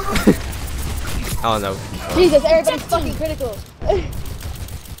 Oh no. Jesus, everybody's fucking critical.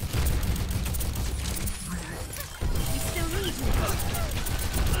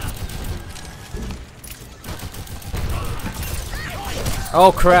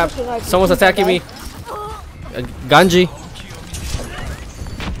 Oh crap. Someone's attacking me. Ganji.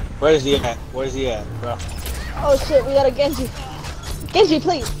 Where's he at? Where's he at, bro? Oh shit, we got a Genji. Genji,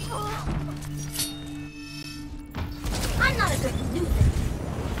 please. I'm not a good loser.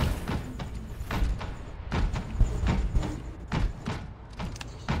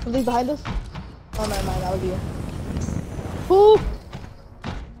 Something behind us? Oh, never mind, that was you. Who?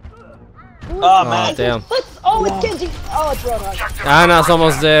 Oh, man. Damn. Oh, it's Genji. Oh, it's Roadhog. Anna's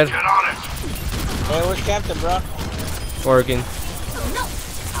almost dead. Hey, where's Captain, bro? Working.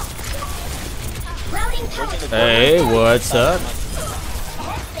 Routing power. Hey, what's up?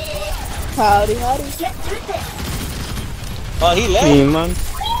 Howdy, howdy. Get through this. Oh, he left? man.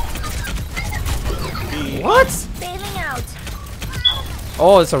 What? Bailing out.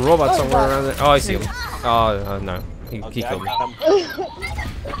 Oh, it's a robot Oh, somewhere wow. around there. Oh, I see him. Oh, no. He Okay, I killed me. got him.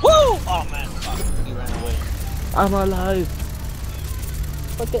 Woo! Oh, man. Fuck. He ran away. I'm alive.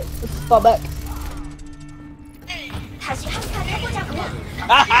 Fuck it, let's fall back. 다시 한 칸 해보자고요.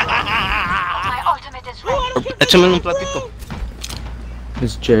 Échame un platito.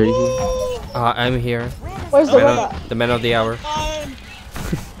 Is Jerry here? I'm here. Where's the robot? The man of the hour. If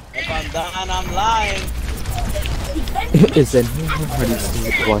I'm done, I'm lying. Is anyone already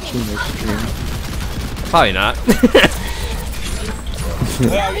still watching this stream? Probably not. Wait,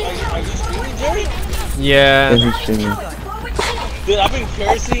 are you streaming, Jerry? Yeah. Is he streaming? Dude, I've been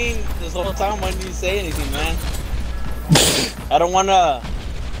cursing this whole time when you say anything, man. I don't wanna.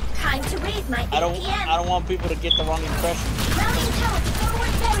 Time to raise my I APM. don't want people to get the wrong impression. Routing power to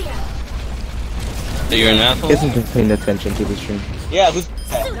forward barrier. You're an asshole? He hasn't been paying attention to the stream. Yeah, who's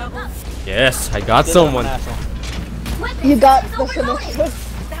Yes, I got someone. You got the connection.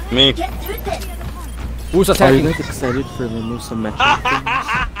 Me. Get through this. Who's Are you attacking? guys excited for the new symmetric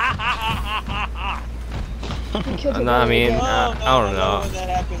No, I mean, I don't know. When that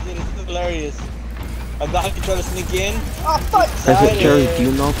happens, it is hilarious. A guy can try to sneak in. Oh, fuck. things? Jerry, do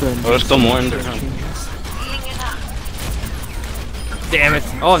you know the There's still more in there. Damn it.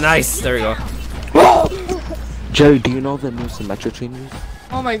 Oh, nice. There we go. Jerry, do you know the new symmetric changes?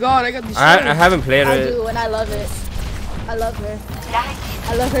 Oh my god, I got destroyed. I haven't played I it. do, and I love it. I love her.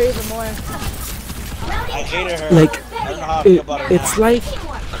 I love her even more. I hated her. Like, I don't know how I feel about her it's now. like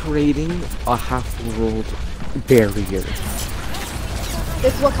creating a half-world barrier.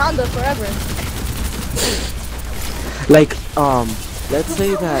 It's Wakanda forever. Like, let's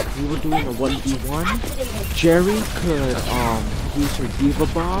say that we were doing a 1v1. Jerry could, use her D.va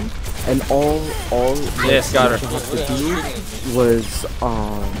bomb, and all Yes, got her. she had to do was,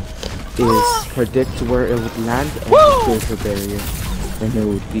 is predict where it would land and create her barrier. And it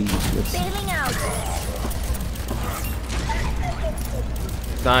would be useless.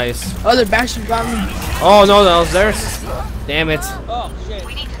 Nice. Oh, they're bashing about me. Oh no, that was theirs. Damn it. Oh shit.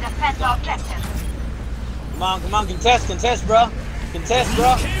 We need to defend the objective. Come on, contest, bro. Contest.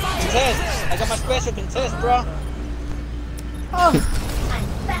 I got my special contest, bro.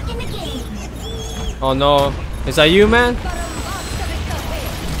 Back in the game. Oh no. Is that you, man?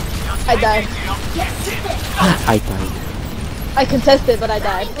 I died. I died. I contested, but I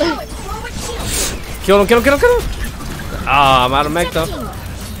died. Kill him. Ah, I'm out of mech though.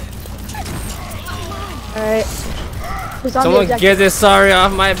 Alright. Who's on the Someone objective? get this sorry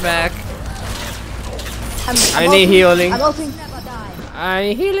off my back. I need ulting. healing. I'm ulting. I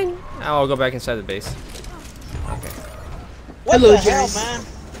need healing. I'll go back inside the base. What Hello, the hell, Jerry. man?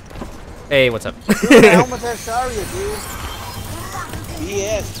 Hey, what's up? Dude, the helmet's are sorry, dude.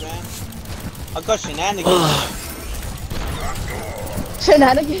 BS, man. I got shenanigans.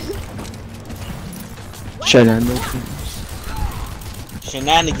 Shenanigans.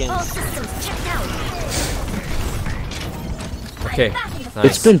 Shenanigans. Okay, It's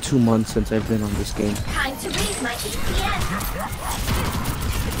nice. been 2 months since I've been on this game. Time to raise my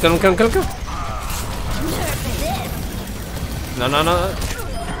EPS. Kill him. No.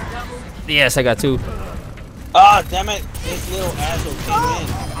 Yes, I got 2. Ah, damn it. This little asshole came in.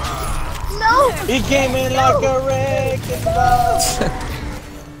 No! He came in like a wrecking ball.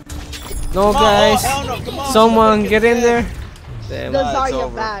 No, Come on, guys. oh, hell no, come on, Someone somebody get in there. The Damn. Zarya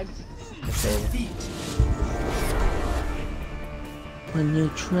over. bag. When you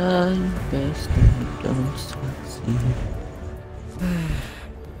try your best and you don't succeed.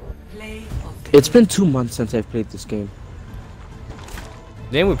 It's been 2 months since I've played this game.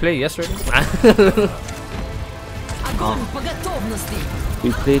 Didn't we play yesterday?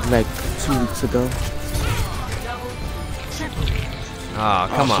 We played like 2 weeks ago. Oh,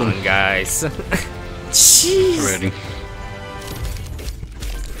 come on, guys. Jeez. Ready.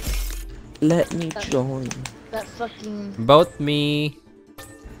 Let me join. That fucking... Both me.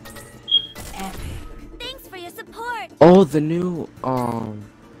 Thanks for your support. Oh, the new,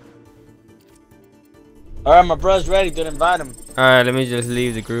 Alright, my bro's ready to invite him. Alright, let me just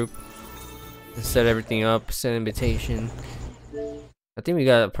leave the group. Set everything up. Send invitation. I think we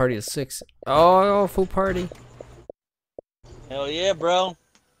got a party of 6. Oh, full party. Hell yeah, bro.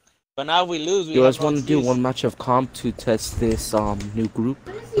 But now we lose. We you guys have no want to do excuse. one match of comp to test this, new group?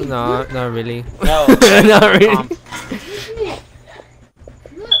 No, not really. No, Not really.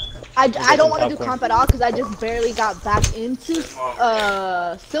 I don't want to do comp at all because I just barely got back into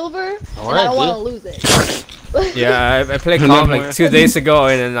silver and I don't want to lose it. Yeah, I played comp like 2 days ago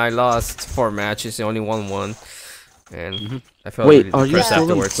and then I lost 4 matches. I only won 1. And I felt Wait, really are you depressed still in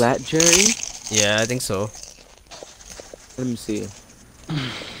afterwards. flat, Jerry? Yeah, I think so. Let me see. Like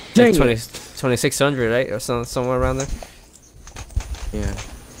Dang 20, it. 2600, right? Or somewhere around there. Yeah.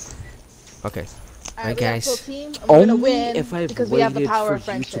 Okay. Alright, Hi, we have guys. full team. I'm gonna Only win if I because we have the waited power for of you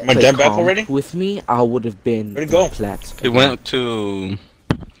friendship. to My play dad back comp already? with me, I would have been Where'd it go? flat. He went to.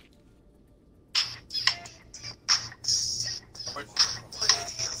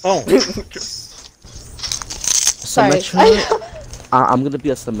 Oh, Sorry. Symmetra? I'm gonna be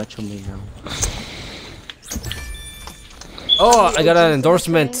a Symmetra main now. Oh, I got an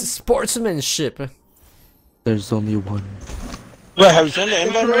endorsement. Sportsmanship. There's only one. wait, have you sent the There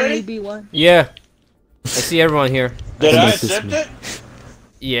invite can only already? be one. Yeah. I see everyone here. Did I Like this accept one. it?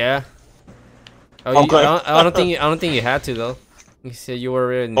 Yeah. Oh, Okay. I don't think you had to though. You said you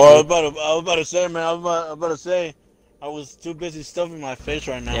were in. Oh, I was about to say, man. I was about to say, I was too busy stuffing my face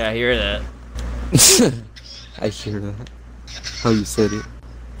right now. Yeah, I hear that. I hear that. How you said it.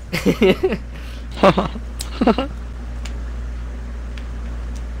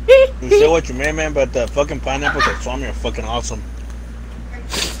 You say what you mean, man, but the fucking pineapples at Swami are fucking awesome.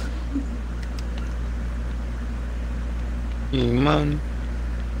 Man.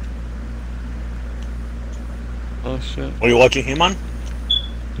 Oh shit. Are you watching He-Man?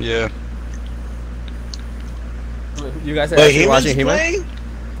 Yeah. You guys are Wait, actually watching He-Man's him? playing?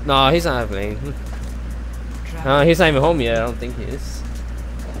 No, he's not playing. He's not even home yet. I don't think he is.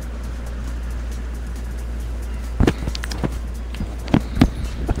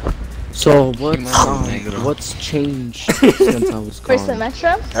 So what's changed since I was For gone?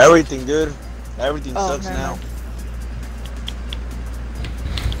 Symmetra? Everything, dude. Everything Oh, sucks never now. mind.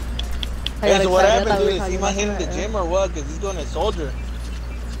 I Hey, got so what excited. I happened, thought we dude? were Is talking he not about hitting the that. gym or what? Because he's going to soldier.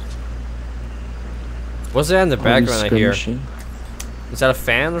 What's that in the background I hear? Skirmishing. Is that a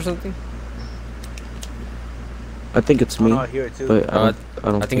fan or something? I think it's me, I hear it too. but I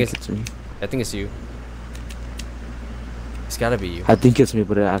don't I think think it's- it's me. I think it's you. It's gotta be you. I think it's me,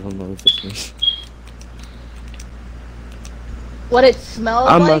 but I don't know if it's me. What it smells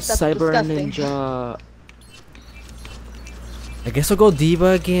I'm like? a That's cyber disgusting. ninja. I guess I'll go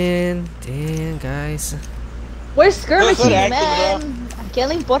d.va again. Damn, guys. We're skirmishing, Good acting, man. ¿Qué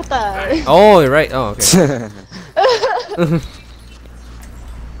le importa? Oh, you're right. Oh, okay.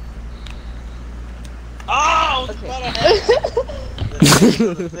 Oh!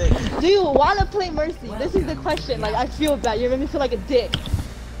 Do you want to play Mercy? This is the question. Like, I feel bad. You're making me feel like a dick.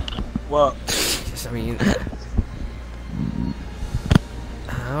 Well, Just, I mean,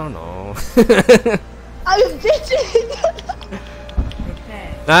 I don't know. I'm bitching.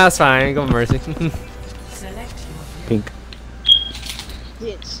 Nah, that's fine. Go Mercy. Pink.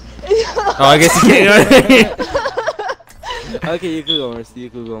 Bitch. Oh, I guess you can't. Okay, you could go Mercy. You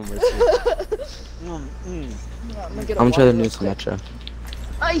could go Mercy. I'm gonna try the new Symmetra.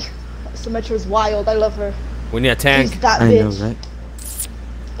 Ay, Symmetra's wild. I love her. We need a She's tank. that I know, bitch. right?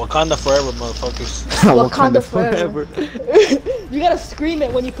 Wakanda forever, motherfuckers. Wakanda forever. You gotta scream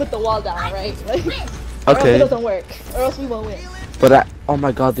it when you put the wall down, right? Like, or else it Okay, doesn't work. Or else we won't win. but oh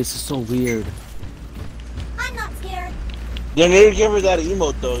my god, this is so weird. I'm not scared. They need to give her that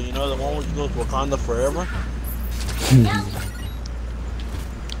emote though, you know, the one where she goes Wakanda forever.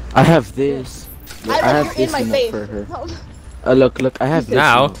 I have this. I have like you're in this my emote face. for her. Look, I have this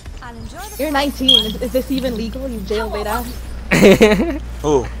Now. emote. I'll enjoy the You're 19. Is this even legal? You jailbait ass.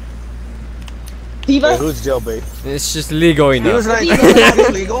 Who? D.va? Wait, who's jailbait? It's just legal He was enough. 19. That's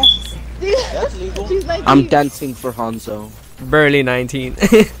legal. That's legal. She's 19. I'm dancing for Hanzo. Barely 19.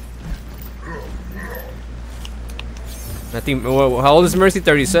 I think. How old is Mercy?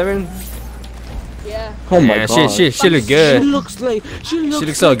 37. Yeah. Oh my Yeah, god. she look She good. looks so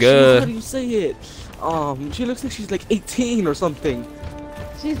like good. How do you say it? She looks like she's like 18 or something.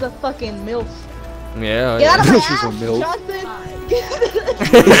 She's a fucking MILF. Yeah. Get out of my She's a ass, MILF. Johnson!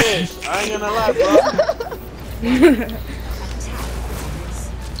 I ain't gonna lie, bro.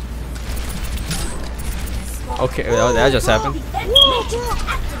 Okay, well, that just happened. What you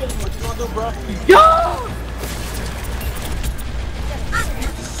gonna do, bro?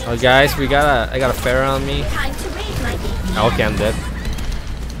 Oh, guys, I got a Pharah on me. Time to raise my game. Oh, okay, I'm dead.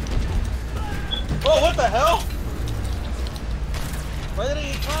 Oh, what the hell? Why didn't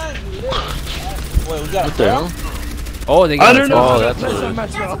you climb? Wait, we got What the hell? Oh, they got. I don't know. Oh, that's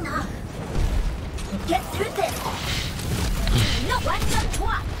That's enough. Get through this. No one done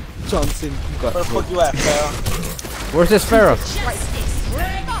twice. Johnson, you got Where the fuck you at, pal? Where's this Pharah? Justice.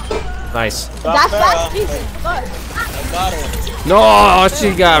 Nice. That's fast pieces. Fuck. I got her. No,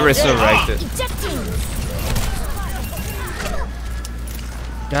 she got resurrected. Ejecting.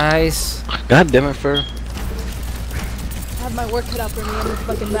 Guys, God damn it, Fur. I have my work cut out for me in this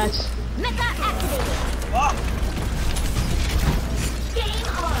fucking match. Mecha activated. Game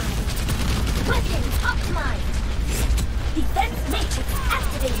on. Weapons optimized. Defense matrix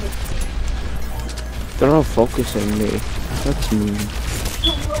activated. They're all focusing me. That's mean.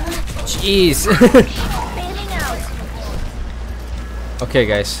 jeez. Bailing out. Okay,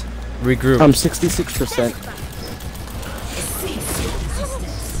 guys, regroup. I'm 66%.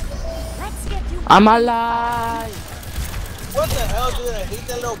 Let's get you. I'm alive. What the hell, dude? I hate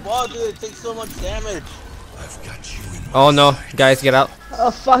that little ball, dude. It takes so much damage. Oh no, guys, get out. Oh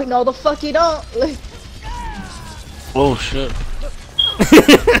fuck, no the fuck you don't. Like, Oh shit.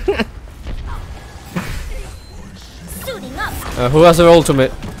 Suiting up. Who has their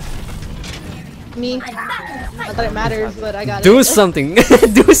ultimate? me. I'm back in the Not fight. that it matters, but I got Do it. something.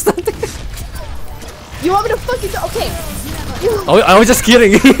 Do something. You want me to fucking do? Okay. You. Oh, I was just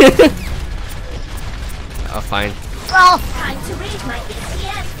kidding. Oh, fine. Oh. Time to raise my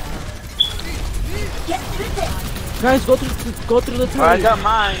ATM. Get through this. Guys, go through the I tunnel. got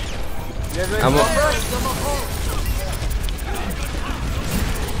mine. You guys ready I'm to go a- first?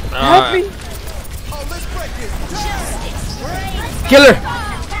 Killer.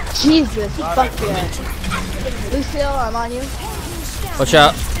 Jesus, fuck yeah. Lucio, I'm on you. Watch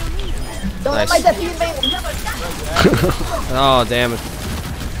out. Don't Nice. let my deputy man. Oh, damn it.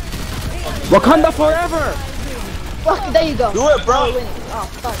 Wakanda forever. Fuck, there you go. Do it, bro. We're winning. Oh,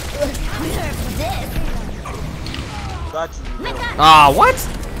 fuck. Got you. You know. Ah, what?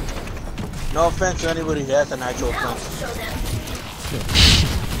 No offense to anybody who has an actual offense.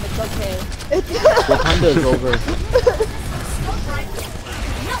 It's okay. Wakanda is over.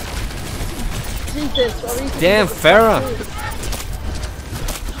 Jesus, what were you thinking Damn, of the Farah. fuck, dude?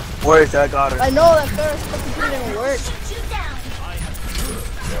 Where is that? I got her. I know that Farah's fucking didn't even work.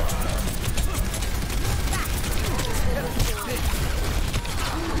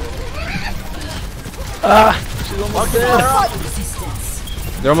 She's almost there.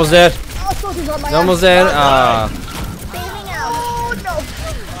 They're almost dead. Oh, soldier's on my They're almost ass. dead. Bailing out. Oh, no.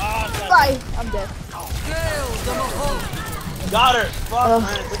 Bye. I'm dead. Got her. Fuck,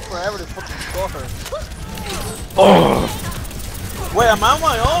 man. It took forever to fucking score her. Oh. Wait, am I on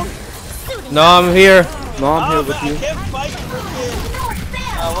my own? No, I'm here. No, I'm here Man, with you. I can't fight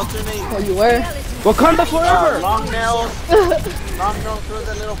freaking. What's her name? Oh, you were? Wakanda forever! Long nails. Long nails through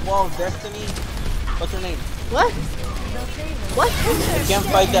the little ball of destiny. What's her name? What? What? I can't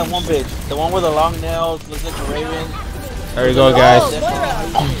fight that one bitch. The one with the long nails, looks like a raven. There you go, guys.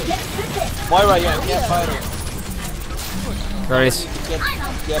 Oh, Moira, yeah, I can't fight her. Nice.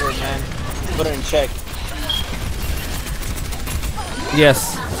 Get her, man. Put her in check.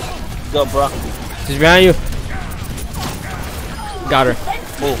 Yes. Go, bro. She's behind you. Got her.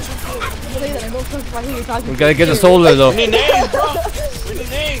 Move. We gotta get the soldier though. We need names, bro. We need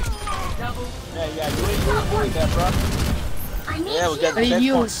names. Yeah, you ain't that, bro. Yeah, we got the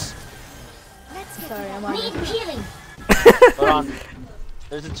checkpoint. Sorry, I'm on it. healing. Hold on.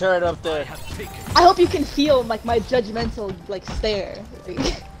 There's a turret up there. I hope you can feel like my judgmental like stare.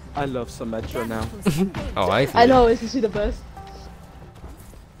 I love Symmetra now. Oh, I know, it's actually the best.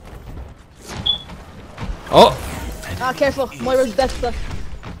 Oh, Ah, careful. Moira's death stuff.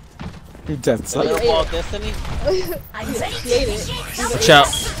 That's The you little ate ball it. of destiny. She ate it. watch out.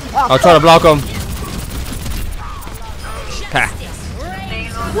 Ah, I'll try to block him. Pa.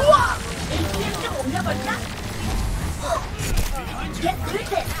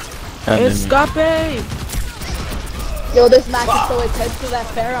 Escape! Yo, this match is so intense to that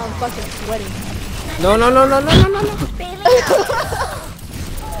fair. I'm fucking sweating. No, no, no, no, no, no, no, no.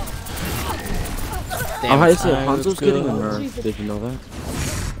 Oh, I say Alright, Hanzo's let's getting a go. nerf. Did you know that?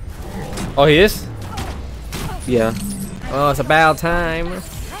 Oh, he is? Yeah. Oh, it's about time.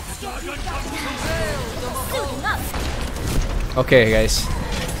 Okay, guys.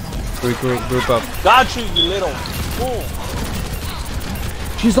 Group up. Got you, you little fool.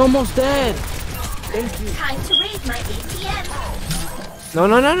 She's almost dead! Time to raise my ATM. No,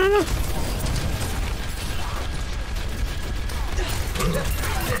 no, no, no, no.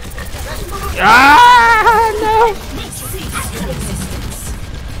 Ah, no.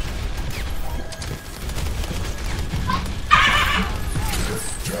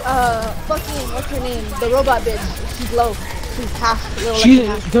 Fucking, what's her name? The robot bitch. She's low. She's half, a little She,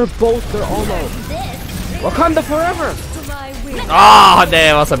 less than they're all low. Wakanda forever! Oh,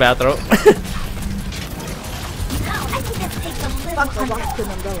 damn, that's a bad throw. half. Fuck, I lost an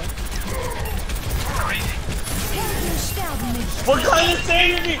umbrella. What kind of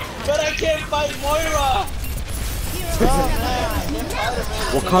saving me? But I can't fight Moira.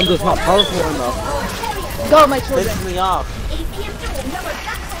 Wakanda's not powerful enough. Go, my children. Pisses me off.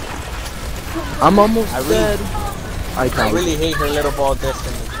 I'm almost I really- dead. I I died. really hate her little ball of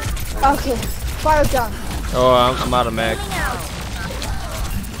destiny. Okay, fire down. Oh, I'm out of mag.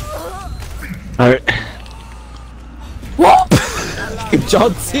 Alright.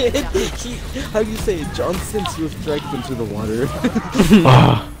 Johnson! How do you say it? Johnson was dragged into the water.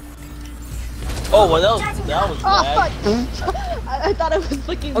 Oh, well, that was Oh, bad. fuck. I thought I was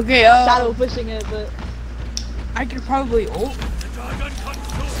fucking Okay, shadow pushing it, but... I could probably ult.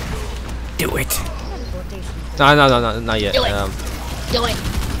 Do it. No, no, no, no, not yet. Do it.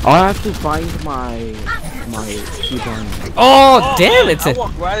 I'll have to find my keybind. Oh, damn it! I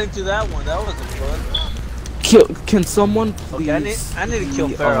walked right into that one. That wasn't fun. Can someone please? Okay, I need to kill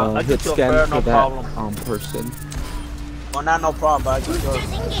Farah. I can hit kill scan Farah, for no that problem. person. Well, not no problem, but I can kill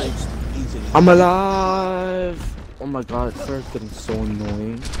her easily. I'm alive! Oh my god, Farah's getting so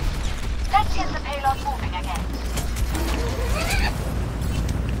annoying. Let's get the payload moving again.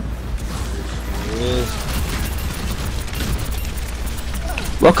 Yes.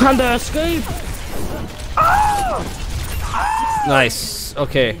 Wakanda escape! Nice.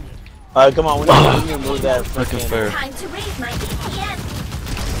 Okay. Alright, come on. We need to move that Fucking freaking. fair. Time to raise my ATM.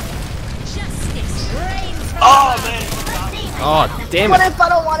 Justice reigns from Oh man! Oh, damn What it. if I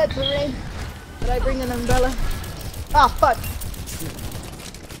don't want it to rain? Did I bring an umbrella? Ah, fuck.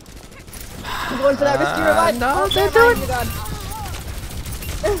 I'm going for that risky revive. No, Oh, don't never do mind, God.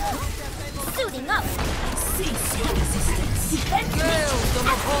 Suiting up.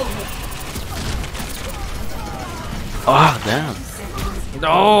 Ah, damn.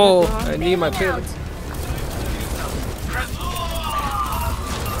 No, I need my payload.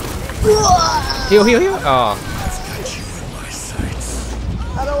 Heal, heal, heal. Oh,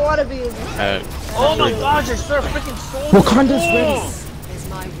 I don't want to be in this. Oh my gosh, I start freaking soul. Wakanda's ready.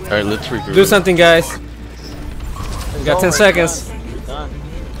 Alright, let's regroup. do something, guys. We got 10 seconds. Done.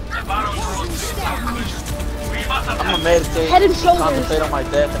 I'm gonna meditate, Head and shoulders. concentrate on my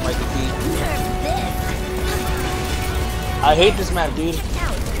death and my defeat. I hate this map, dude.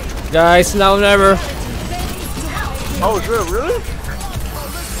 Guys, now or never. Oh, it's real, really?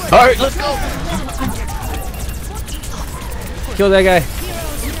 Alright, let's go. Kill that guy.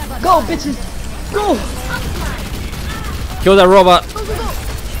 Go, bitches. Go. Kill that robot. Go, go, go.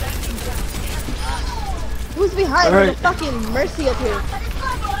 Who's behind? Alright. There's a fucking Mercy up here.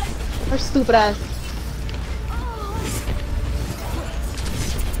 Her stupid ass.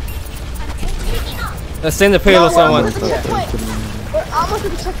 Let's send the payload, No, someone. we're almost at the checkpoint. We're almost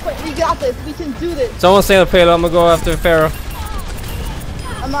at the checkpoint. We got this. We can do this. Someone send the payload. I'm gonna go after Pharaoh.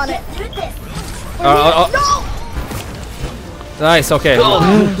 I'm on it. Oh. Nice, okay. Oh,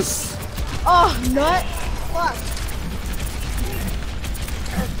 nut. Fuck.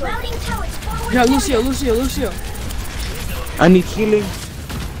 Routing towers forward. Yeah, Lucio. I need healing.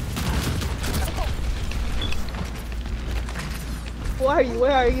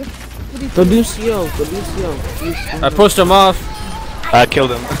 Where are you? The Lucio. Please, I pushed him off. I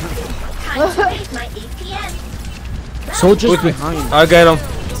killed him. Time to raise my APM. soldiers behind. I got him.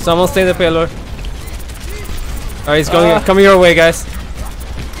 Someone send the payload. Alright, he's going. Coming your way, guys.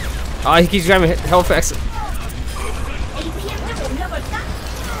 Oh, he keeps grabbing health X. APM never stop.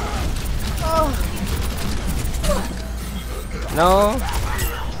 No.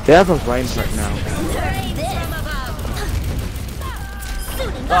 They have a Reinhardt now.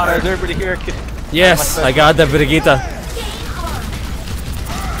 God, is everybody here? Yes, I got the Brigitte.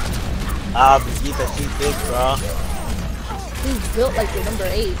 Ah, Brigitte, she's big, bro. She's built like the number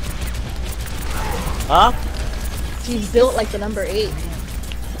 8. Huh? She's built like the number 8.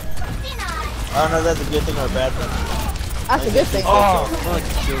 I don't know if that's a good thing or a bad thing. That's a good thing. Oh,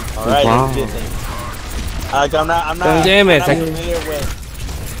 alright, Wow. that's a good thing. Like, I'm not Damn it. I'm not familiar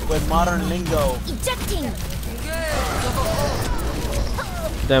with modern lingo. Ejecting.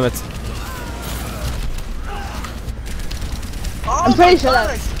 Damn it. Oh I'm pretty sure God, that-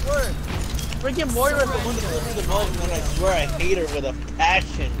 I swear. Freaking Moira's the one that kills me the most, man. I swear I hate her with a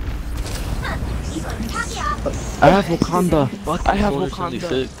passion. I have Wakanda. I have Soldier's really Wakanda.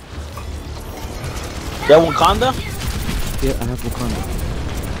 sick. That Wakanda? Yeah, I have Wakanda.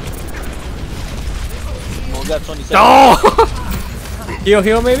 Oh, we got 20 seconds. Oh!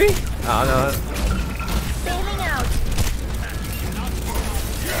 heal, maybe? Oh, no. Bailing out.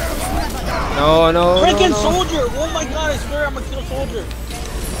 No. Freaking soldier! Oh my god, I swear I'm gonna kill soldier.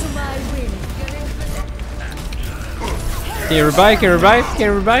 Can you revive?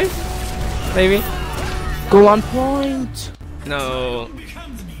 Maybe? Go on point. No.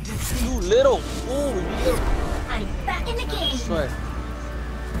 You little fool. I'm back in the game. Swear.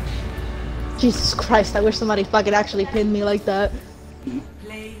 Jesus Christ, I wish somebody fucking actually pinned me like that.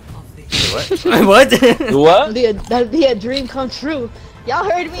 What? What? That'd be a dream come true. Y'all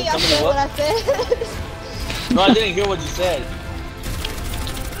heard me? I said what I said. No, I didn't hear what you said.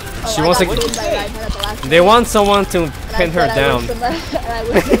 She wants to. They want someone to pin her down.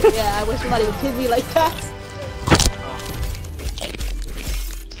 I wish somebody would pin me like that.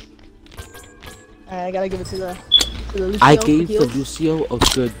 Alright, I gotta give it to the Lucio. I gave the heals. Lucio a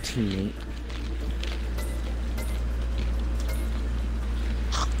good teammate.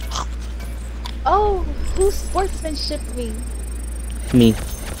 Oh, who sportsmanship me? Me.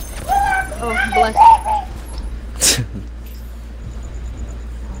 Oh, bless.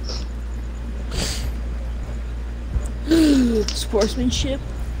 Sportsmanship.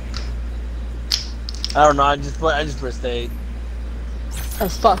 I don't know. I just pressed A.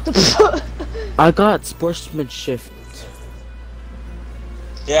 That's fucked. I got sportsmanship.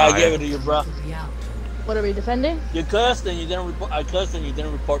 Yeah, I gave it to you, bro. What are we defending? You cussed and you didn't report. I cussed and you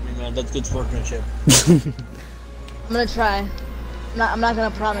didn't report me, man. That's good sportsmanship. I'm gonna try. I'm not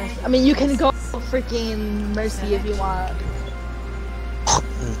gonna promise. I mean, you can go freaking Mercy if you want.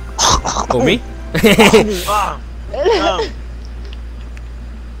 Oh, me? Ah,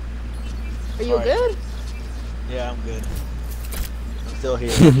 Are you good? yeah, I'm good. I'm still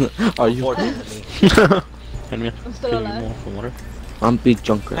here. Are you? Unfortunately. Hand me I'm still more alive. some water. I'm big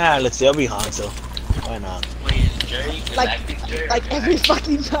Junkrat. Ah, let's see. I'll be Hanzo. Why not? Wait, is Jerry? GalacticJerry? Like every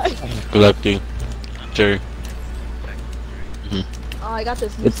fucking time. GalacticJerry. Oh, I got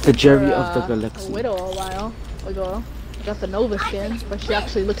this. New It's the skin Jerry for, of the galaxy. A Widow a while ago. I got the Nova skin, but she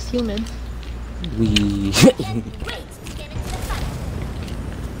actually looks human. We.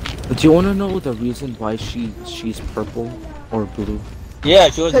 Do you want to know the reason why she's purple or blue? Yeah,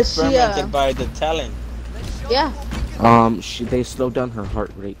 she was 'Cause she, experimented by the talent. Yeah. They slowed down her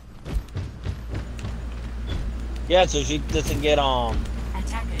heart rate. Yeah, so she doesn't get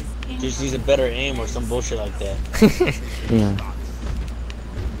She needs a better aim or some bullshit like that. Yeah.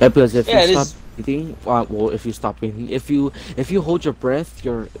 Yeah, because if Yeah, you it stop is- breathing, well, if you stop breathing, if you hold your breath,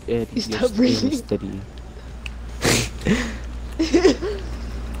 your stop breathing. steady.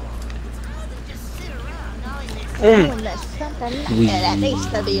 When there's something that needs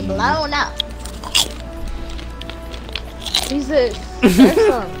to be blown up. Jesus. There's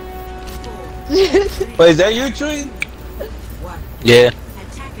some. Wait, is that you, Chewie? Yeah.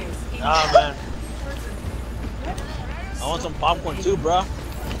 Oh man. I want some popcorn too, bro.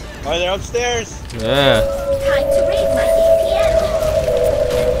 Are they upstairs? Yeah. Time to raise my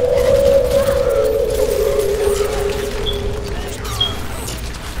DPS.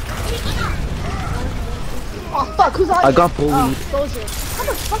 Oh fuck, who's on I you? got bullied. Oh, Soldier. How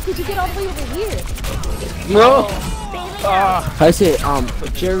the fuck did you get all the way over here? No. I said,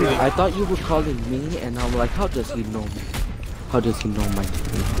 Jerry, I thought you were calling me, and I'm like, how does he know me? How does he know my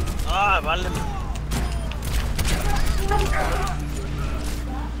name? Ah, vale.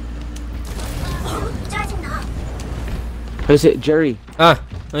 I said, Jerry, Ah.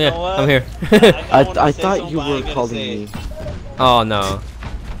 Oh yeah. know what? I'm here. I thought you were calling me. Oh no.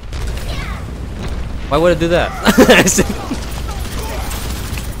 Why would I do that?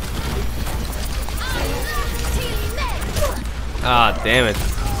 Ah, damn it.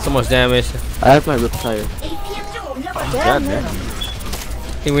 So much damage. I have my riptire. Damn, man. man.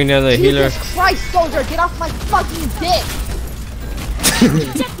 I think we need another healer. Jesus Christ, Soldier, get off my fucking dick!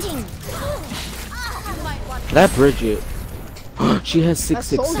 That Bridget, she has That's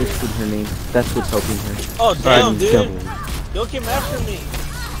 666 in her name. That's what's helping her. Oh damn, dude. Double. Yo came after me.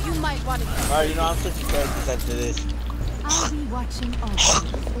 You might want to. Alright, you know I'm switching characters after this. I'll be watching also.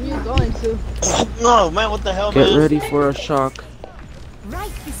 Where you going to? No, man, what the hell, Get man? ready for a shock.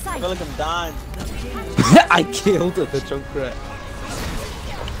 Right I beside feel like I'm dying. I killed the Junkrat.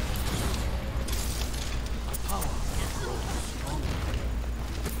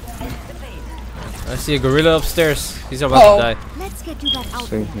 I see a gorilla upstairs. He's about to die. Let's get you back out.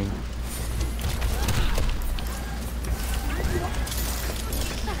 Same thing.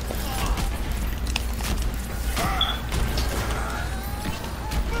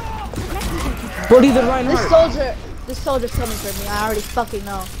 Buddy the Reinhardt. This soldier's coming for me. I already fucking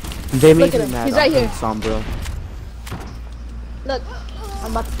know. They made Look at me him. mad. He's right I'm here. Sombra. Look,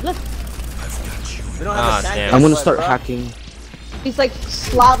 I'm about to look. We don't Ah, have a tank. damn. I'm gonna that's start why, bro. hacking. He's like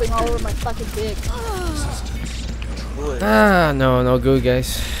slobbing all over my fucking dick. Do it. Ah, no good,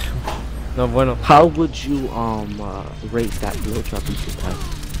 guys. No bueno. How would you rate that blowjob you just had?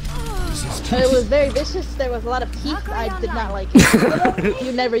 It was very vicious. There was a lot of teeth. I did not like it.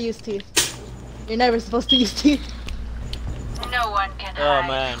 You never use teeth. You're never supposed to use teeth. No one can Oh hide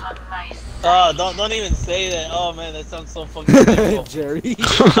man. from my Oh, don't even say that. Oh man, that sounds so fucking painful. Jerry.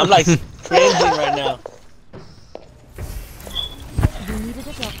 I'm like cringing right now. You needed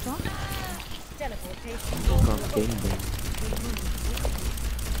a doctor?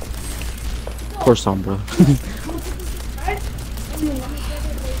 Poor Sombra.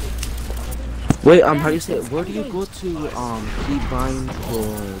 Wait, how do you say it? Where do you go to keybind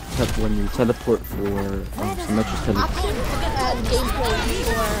or when you teleport for Symmetra's teleport? And gameplay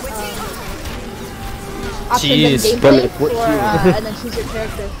for options Jeez. and gameplay What for hero? and then choose your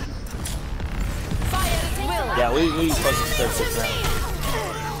character. Yeah, we fucking search this now.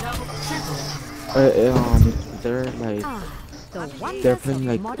 They're like The they're wonders playing of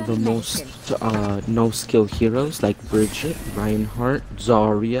like modern the most medicine. no skill heroes like Bridget, Reinhardt,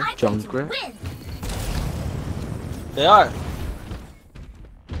 Zarya, Junkrat. They are.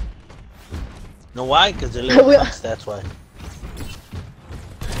 Know why? Because they're little cunts, that's why.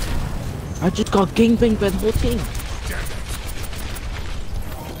 I just got gangbanged by the whole team.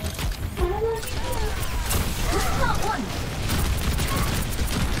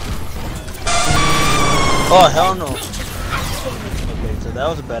 Oh, hell no. Okay, so that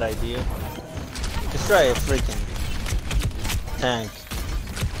was a bad idea. Let's try a freaking tank.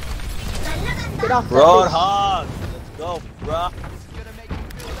 Get off that Roadhog! Let's go, bruh.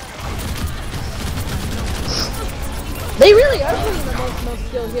 They really are putting the most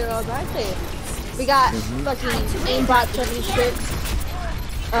skilled heroes, aren't they? We got fucking aimbot 76.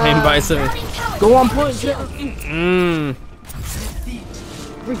 Aimbot 7. Go on point,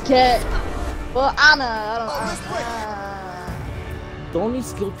 Forget. Well, Anna, I don't know. The only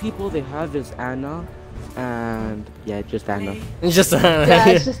skilled people they have is Anna, and yeah, just Anna. Just Yeah,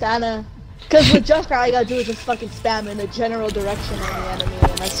 it's just Anna. Cause with Junkrat, all you gotta do is just fucking spam in a general direction on the enemy,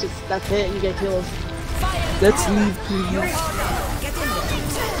 and that's it. You get kills. Let's leave, please.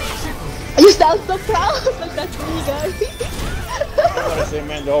 You sound so proud. Like that's me, guys. That's what I say,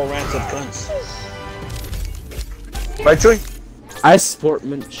 man. They're all rancid cunts. Right, Troy? I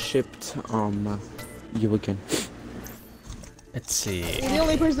sportsmanshiped you again. Let's see. You're the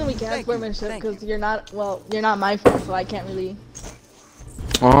only person we can sportsmanship because you're not my friend, so I can't really.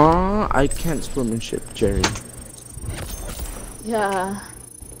 I can't sportsmanship, Jerry. Yeah.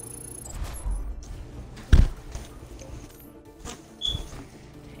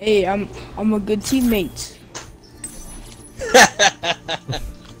 Hey, I'm a good teammate.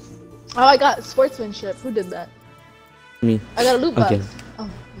 Oh, I got sportsmanship. Who did that? Me. I got a loot box. Okay. Oh,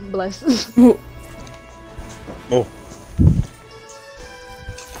 bless. Oh.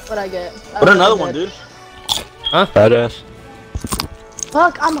 What I get? What another one, dude? Huh? Badass.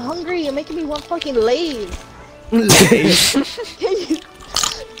 Fuck, I'm hungry. You're making me want fucking Lay's. Can you?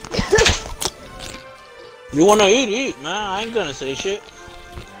 You wanna eat, man. I ain't gonna say shit.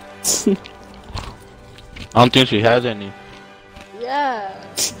 I don't think she has any. Yeah.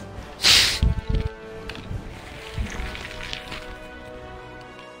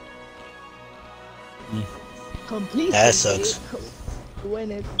 Complete. That sucks.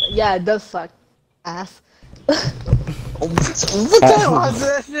 When it's it does suck. Ass. What the hell was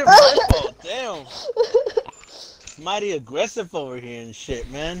that shit? Oh, damn. Mighty aggressive over here and shit,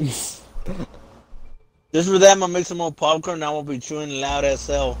 man. Just for that, I'm gonna make some more popcorn. Now I'll be chewing loud as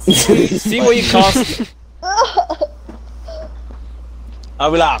hell. See what you cost.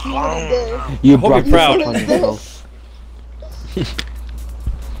 I'll be like, You Hope brought you're proud. yourself on yourself.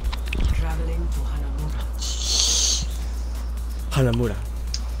 Hanamura.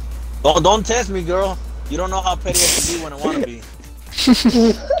 don't test me, girl. You don't know how petty I can be when I want to be.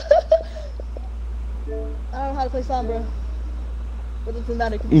 I don't know how to play Sombra. But it's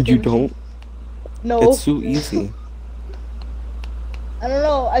not You don't? No. It's so easy. I don't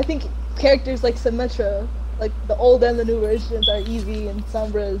know. I think characters like Symmetra, like the old and the new versions, are easy, and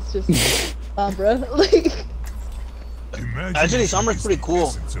Sombra is just Sombra. Like. Actually, Sombra's pretty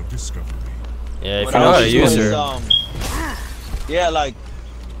cool. Yeah, if What you know I how to was use doing her. is, yeah, like,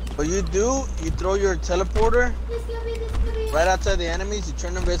 what you do, you throw your teleporter right outside the enemies, you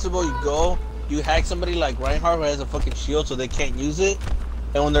turn invisible, you go, you hack somebody like Reinhardt who has a fucking shield so they can't use it,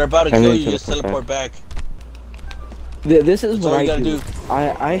 and when they're about to And kill then you, just teleport back. This is That's what all I you gotta do. do.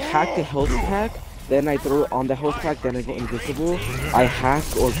 I hack the health pack, then I throw it on the health pack, then I go invisible. I hack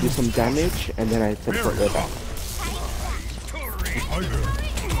or do some damage, and then I teleport right back.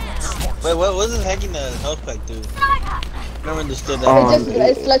 Wait, what was this hacking the health pack do? Never understood that.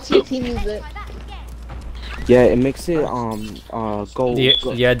 It lets your team use it. Yeah, it makes it go. The it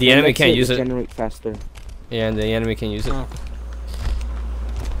enemy makes can't use it. Generate faster. Yeah, and the enemy can use it.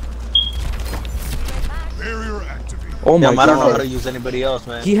 Oh my Damn, I don't know how god. to use anybody else,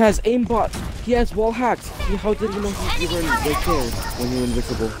 man. He has aimbot. He has wall hacks. How did you know you were right there when you're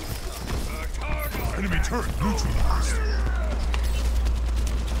invisible? Enemy turret neutralized.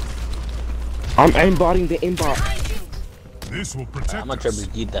 I'm aimbotting the aimbot. This will protect I'm gonna try us.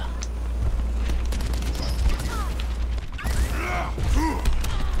 Brigitte.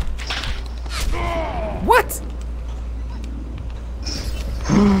 What?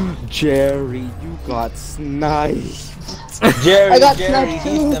 Jerry, you got sniped. Jerry, I got Jerry, sniped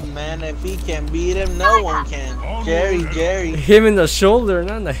he's too. the man. If he can beat him, no one can. Jerry, Jerry. Him in the shoulder,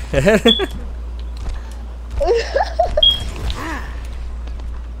 not in the head.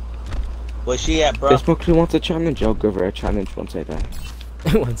 Where's she at, bro? This book wants a challenge. I'll give her a challenge once I die.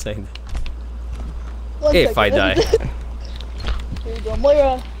 1 second. One If I second. die. Here you go,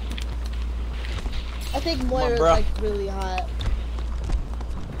 Moira. I think on, Moira's bro. like really hot.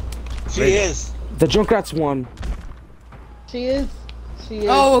 She is. The Junkrat's won. She is. She is.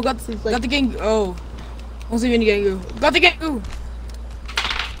 Oh, got She's the Gengu. Oh, what's even Gengu? Got the Gengu.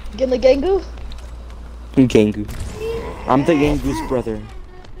 Getting the Gengu? Gangu. I'm the Gangu's brother.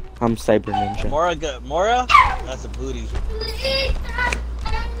 I'm Cyber Ninja. Mora? That's a booty.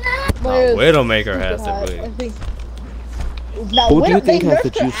 Moira's Widowmaker super has the hot, booty. I think. Now, Who do you Widow- think they has the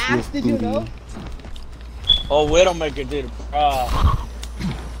nerfed her ass, juiciest did you know? booty? Oh, Widowmaker did.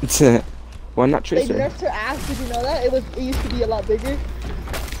 Why not They Tracer? nerfed her ass. Did you know that? It used to be a lot bigger.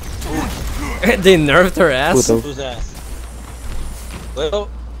 They nerfed her ass. Who's ass? Well,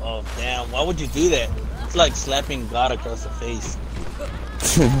 oh damn! Why would you do that? It's like slapping God across the face.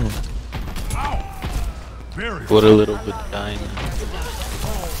 What a little bit dying.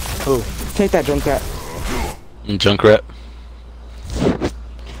 Oh, take that, Junkrat. Junkrat.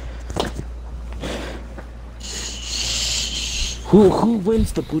 Who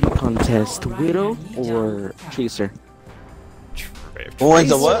wins the booty contest, Widow or Tracer? Who wins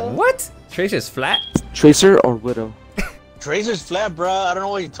the what? What? Tracer's flat? Tracer or Widow? Tracer's flat, bro. I don't know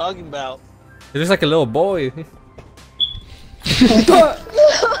what you're talking about. He looks like a little boy.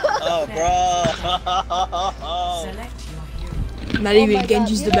 Oh, bro. Not even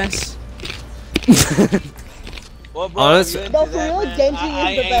Genji's the best. Well, bro, Honest- you into No, for that, real, man? Genji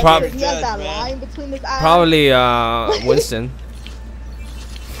I is the ain't best. Prob- Because he has that man. line between his eyes. Probably Winston.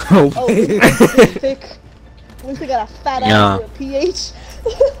 Oh, Winston's thick. Winston got a fat Yeah. ass with a PH.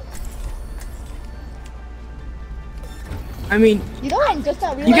 I mean, You know what I'm just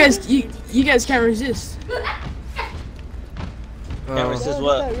not you realizing? guys, you guys can't resist. Camera says You know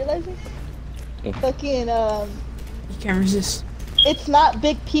what? I'm just not realizing? Yeah. Fucking, You can't resist. it's not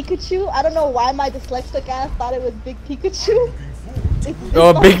Big Pikachu. I don't know why my dyslexic ass thought it was Big Pikachu. It's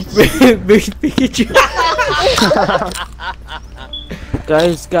Oh, not big, Pikachu. big Pikachu.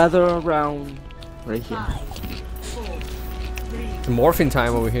 Guys, gather around right here. It's morphing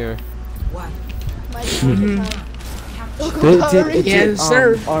time over here. My Mhm. Yes,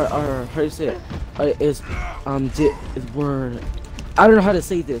 sir. Or how do you say it? I don't know how to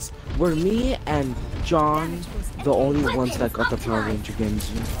say this. Were me and John the only ones that got the Power Ranger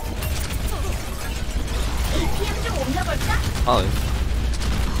games? Oh.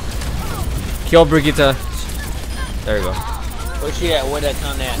 Kill Brigitte. There you go. Where's she at? Where that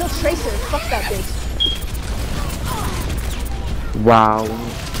con at? No, Tracer. Fuck that bitch. Wow,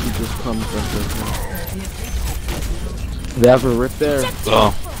 he just comes up with They have a rip there.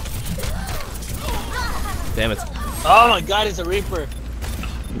 Oh. Damn it. Oh my god, it's a Reaper.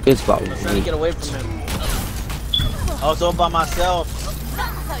 It's about I'm trying to get away from him. I was all by myself.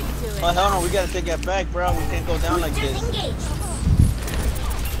 Oh hell no, we gotta take that back, bro. We can't go down like this.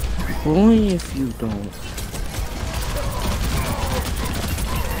 Only if you don't.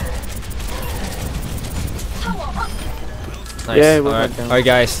 Nice. Yeah, we're Alright, back down. alright,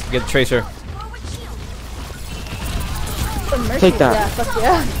 guys, get the Tracer. Take that. Yeah, fuck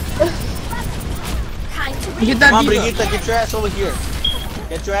yeah. Get Come on, that D.va. Brigitte, get your ass over here.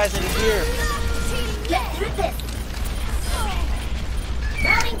 Get your ass in here. Get through this.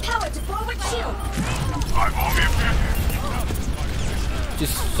 Routing power to forward shield.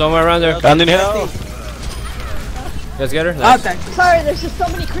 Just somewhere around there. Hand in hell. You guys get her? Oh, Nice. thank you. Sorry, there's just so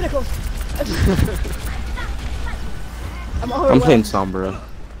many criticals. I'm overwhelmed. I'm playing Sombra.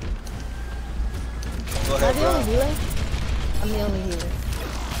 Go Am I ahead, the only bro. healer? I'm the only healer.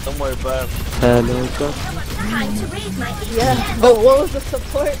 Don't worry, bro. Hello, God. Time to raise my Yeah, but what was the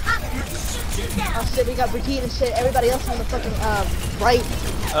support? Oh shit, we got Brigitte and shit. Everybody else on the fucking, right.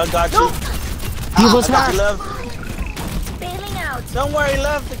 I got you. He was I got hacked. you, love. bailing out. Don't worry,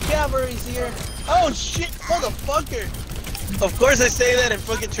 love. The cavalry's here. Oh shit, motherfucker. Of course I say that and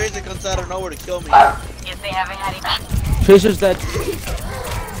fucking Tracer comes out of nowhere to kill me. Tracer's dead.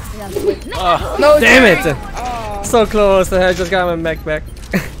 Oh, No, damn Jerry. it! So close. I just got my mech back.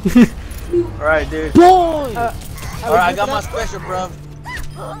 Alright, dude. Boy! Alright, I got my special, bro.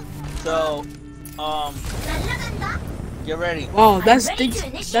 So, get ready. Wow, that's Ready stick. to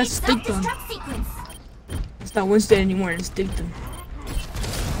initiate That's stick done. self-destruct sequence. It's not Wednesday anymore. It's stick done.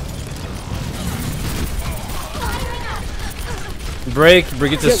 Break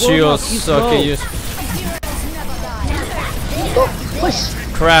Brigitte's Yeah, well, shield. no, he's So can low. use. Push.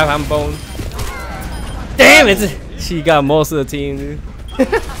 Crap, I'm boned. Damn it! She got most of the team, dude.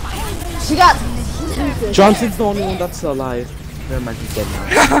 She got. Johnson's the only one that's alive. Never mind, he's dead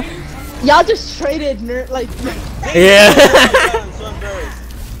now. Y'all just traded nerd like. Yeah.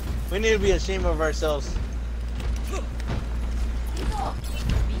 We need to be ashamed of ourselves.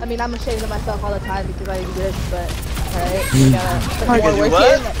 I mean, I'm ashamed of myself all the time because I exist, but alright, I gotta put more Because you work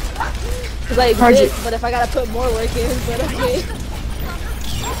what? in. Because I exist, but if I gotta put more work in, but okay.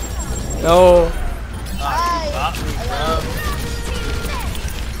 No.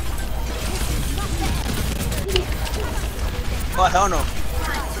 Oh hell no.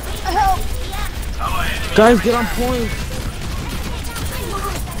 Help! Guys, get on point.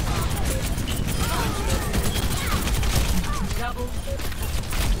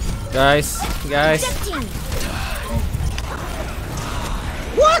 Guys.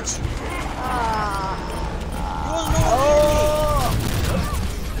 What?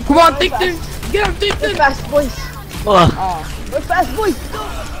 Come on, Thinkton! Get him, We're Thinkton! fast, boys. We're fast, boys.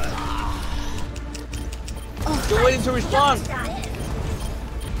 Still waiting to respond.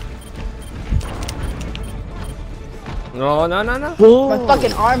 No, no, no, no. My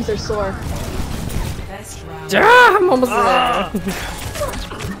fucking arms are sore. Ah, I'm almost there.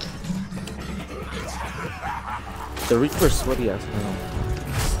 The Reaper's sweaty as hell.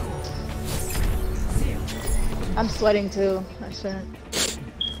 I'm sweating too. I shouldn't.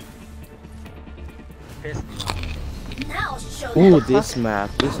 Now show Ooh, them. this map.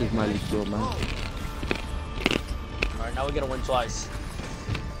 This is my least favorite map. Alright, now we gotta win twice.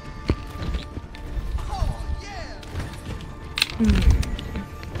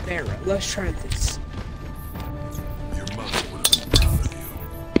 There, let's try this. Your mother would have been proud of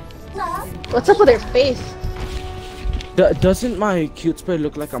you. Love. What's up with her face? Doesn't my cute spray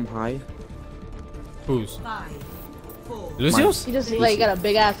look like I'm high? Who's? Lucio's? You just like got a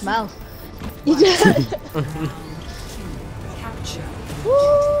big ass mouth. You just.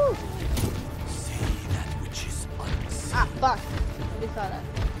 Woo! Ah, fuck. We saw that.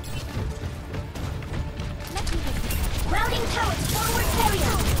 Routing towards forward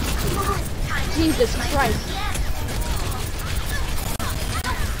area. Come on. Time to Jesus Christ.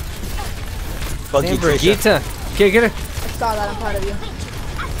 Fuck Hey, you, Trisha. Brigitte. Okay, get her. I saw that. I'm proud of you.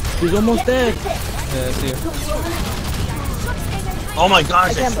 She's almost dead. Yeah, I see you. Oh my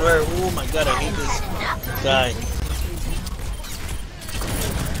gosh, I can't- swear. Oh my god, I hate this guy.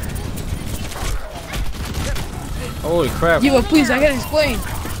 Holy crap. D.va, please, I gotta explain.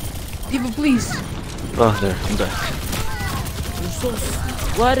 D.va, please. Oh, there, I'm back. You're so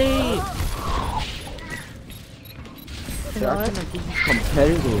sweaty. You know what?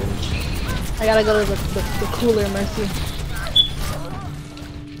 Competitive. I gotta go to the cooler, Mercy.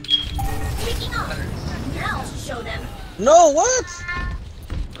 Speaking of. Now show them. No, what?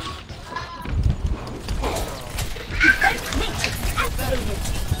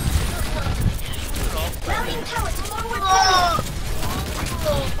 Routing towards forward area.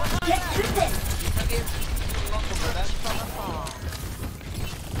 Get through this.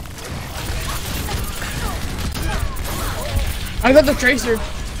 I got the tracer.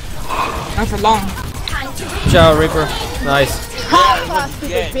 Not for long. Time to Ciao, Reaper. Nice. Ha! Ha,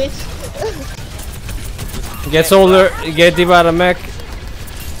 stupid bitch. Get Soldier. Get D.va out of mech.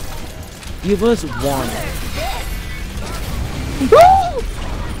 D.va's one.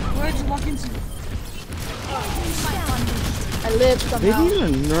 Where'd you walk into? I live They somehow. need a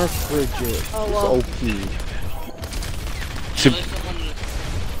nerf Bridget. Oh, It's well. OP.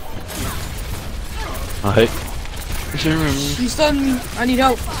 Alright. You stunned me. I need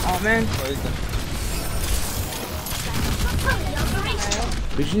help. Oh man.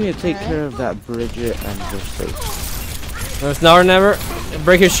 We just need to take care of that Bridget and we're safe. It's now or never.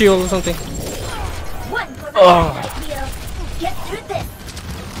 Break his shield or something. one for the Oh. idea. Get through this.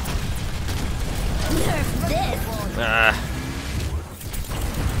 Nerf this. Ah.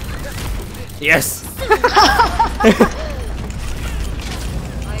 Yes.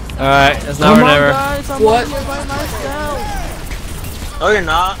 Alright, it's now or never. Guys, I'm What? here by myself. No, you're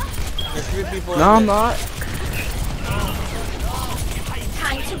not. There's 3 people. No, I'm not.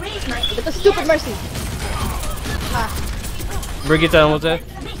 Time to raise my Get the stupid Mercy. Brigitte almost dead.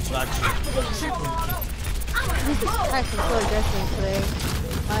 Jesus Christ, I'm so aggressive today.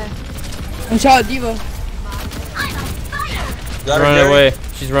 I'm shot D.va. Got her, Running Jerry. away.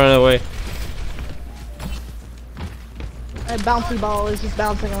 She's running away. My bouncy ball is just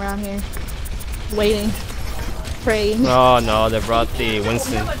bouncing around here. Waiting. Praying. Oh no, they brought the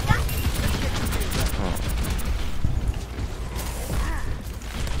Winston.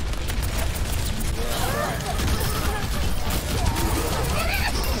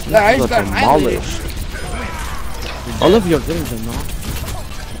 I just Got got annihilated. demolished. All of your getting demolished.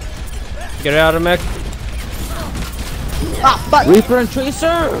 Get her out of mech. Ah, but Reaper and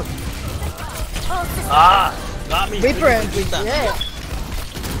Tracer! Ah, got me. Reaper and Brigitte. yeah.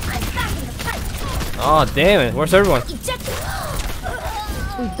 Oh damn it, where's everyone?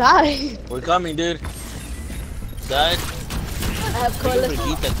 We died. We're coming, dude. Died. I have coalition.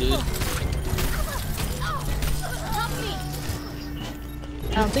 Brigitte, dude.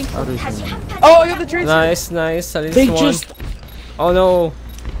 I don't think so. How does he Oh, I got the tracer. Nice, nice. At least They one. just... Oh no.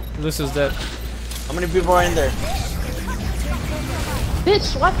 Lucy's dead. How many people are in there?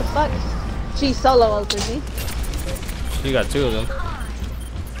 Bitch, what the fuck? She's solo ulted me. You got 2 of them.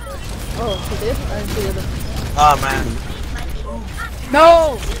 Oh, she did? I didn't see them. Oh man.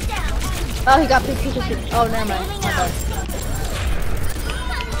 No. Oh, he got picked. Oh, never mind. My bad.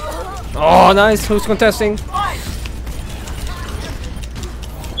 Oh nice, who's contesting?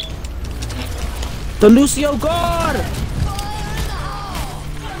 The Lucio God!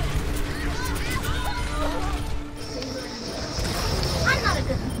 I'm not a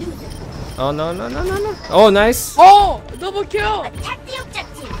good loser. Oh no no no no no! Oh nice. Oh, double kill. Attack the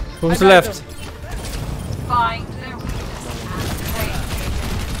objective. Who's I got left? them. Find their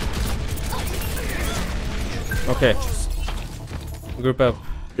Okay. Group up.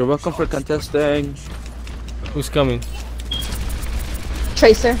 You're welcome for contesting. Who's coming?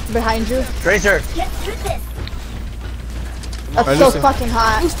 Tracer behind you. Tracer. Get through this. That's Alright, so listen. fucking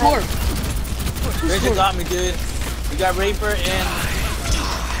hot. Who's Torb? Tracer got me, dude. We got Raper and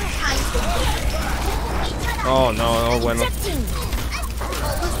Oh no, oh bueno.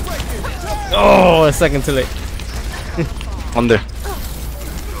 Oh, a second too late. On there.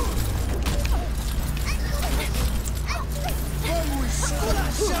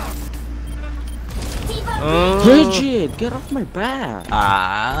 Bridget, get off my back.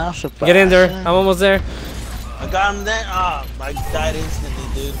 ah, Get in there. I'm almost there. I got him there. Ah, I died instantly,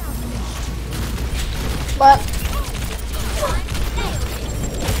 dude. But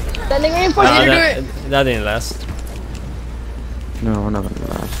sending reinforcements. That didn't last. No, we're not gonna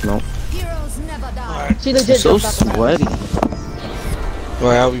last. No. heroes never die. She legit So jumped off the sweaty.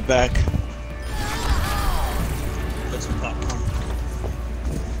 Alright, I'll be back. Put some popcorn.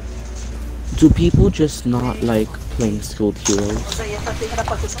 Do people just not like playing skilled heroes?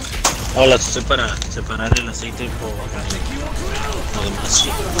 Hola, estoy para separar el aceite por lo demás. Oh,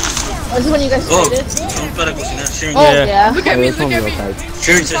 this is when you guys Oh, traded? son para cocinar Sharon. Oh, Yeah. yeah. Look at me, Away from look at your me. type.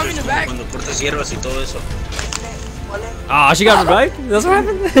 Sharon se Stop in the back. cuando cortas hierbas y todo eso. Ah, she got revived? That's what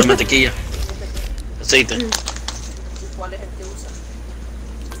happened? La mantequilla. Aceite.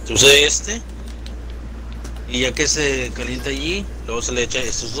 Se usa este. Y ya que se calienta allí, luego se le echa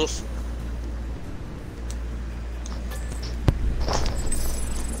estos dos.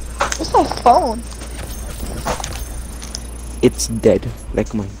 Where's my phone? It's dead,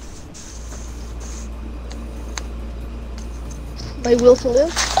 like mine. My will to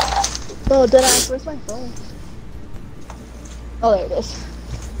live? No, deadass, where's my phone? Oh, there it is.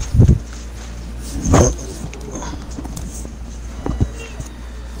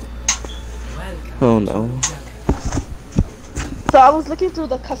 Oh no. So I was looking through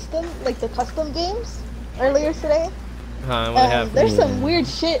the custom games earlier today. Huh, what And happened? there's some weird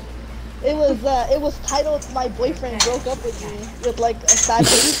shit. It was titled "My Boyfriend Broke Up with Me" with like a sad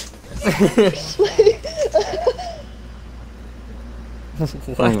face. Oh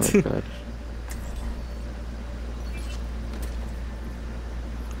What? my god.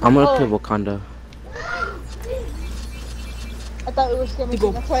 I'm gonna play Wakanda. I thought it was gonna be.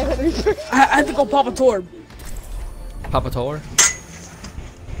 Go. That's why I went research. I had to go pop a Torb. Papa Tor?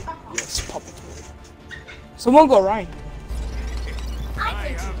 Yes, pop a Torb. Someone go Ryan.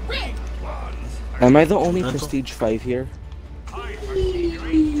 I think you win. Am I the only Prestige 5 here? I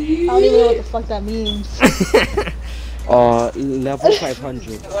don't even know what the fuck that means. Level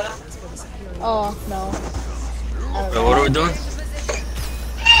 500. Oh no. I don't But what know. are we doing?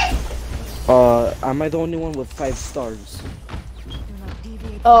 Am I the only one with 5 stars?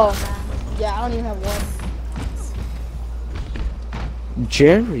 Oh, yeah, I don't even have one.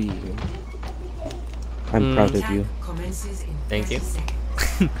 Jerry. I'm proud of you. Thank you. Boosters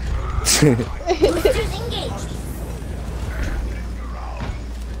engaged.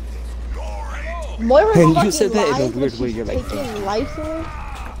 Moira And you fucking said that in a lies when weird way, she's you're like, taking life away.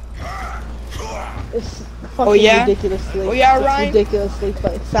 It's fucking Oh, yeah? ridiculously. Oh, yeah, it's Ryan? ridiculously,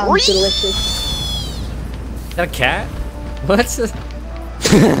 but it sounds delicious. Is that a cat? What's this?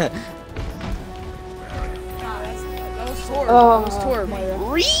 That was Torb. Oh, That was Torb. Moira.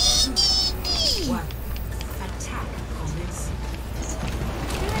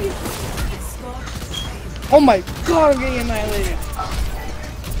 Oh my god, I'm getting annihilated.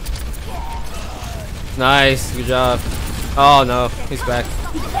 Nice, good job. Oh no, he's back.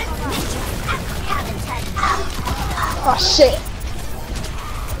 Oh shit.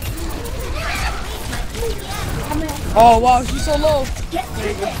 Oh wow, she's so low.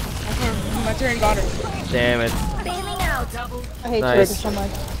 There you go. My turn got her. Damn it. Bailing out. I hate Nice. Twitter so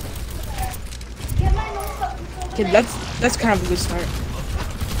much. Okay, that's kind of a good start.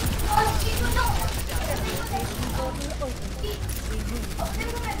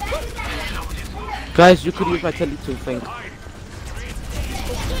 Guys, you could use my tele to think.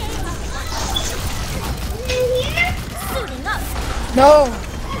 Suiting up.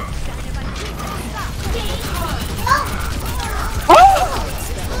 No.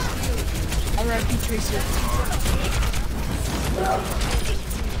 I'm RIP Tracer.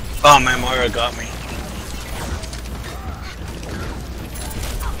 Oh man, Moira got me.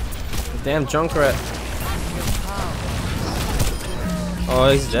 Damn Junkrat. Oh,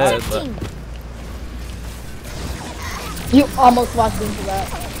 he's dead, but You almost walked into that.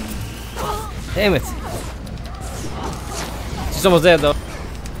 damn it. She's almost dead though.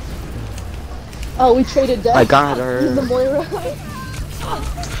 Oh, we traded death. I got her. The Moira.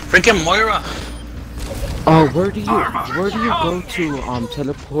 Freaking Moira. Oh, where do you go to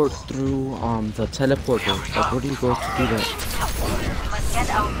teleport through the teleporter? Like, where do you go to do that?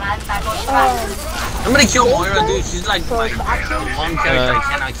 Somebody kill Moira, dude. She's like my one character I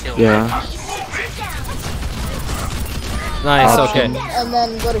cannot kill. Yeah. Nice, okay. And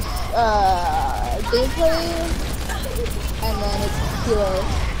then go to gameplay, and then it's healer.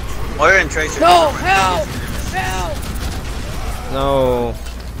 Moira and Tracer. No, help! Help! No.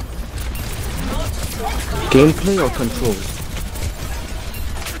 Gameplay or controls?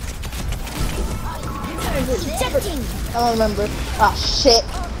 I don't remember. Ah, shit.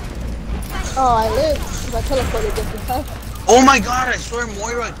 Oh, I lived. 'Cause I teleported different time. Oh my god, I swear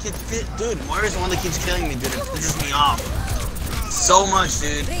Moira gets fit. Dude, Moira's the one that keeps killing me, dude. It pisses me off. So much,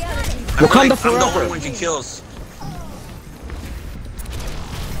 dude. I'm the only one she kills.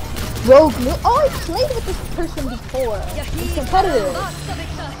 Rogue Blue. Oh, I played with this person before. It's competitive.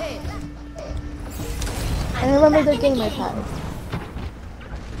 I remember their gamertag.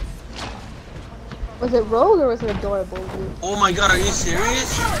 Was it Rogue or was it Adorable, dude? Oh my god, are you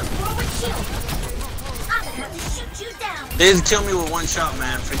serious? They just killed me with one shot,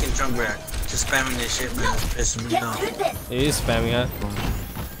 man. Freaking Junkrat. Just spamming this shit, man. Pissing me off. He is spamming it.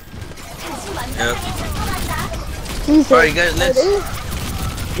 Yep. Jesus. Alright, guys, let's.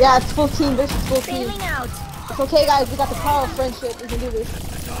 Yeah, it's full team versus full team. It's okay, guys. We got the power of friendship. We can do this.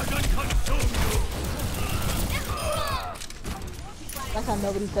 That time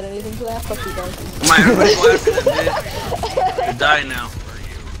nobody said anything to that. Fuck you guys. Come on, everybody go after them, dude. You die now.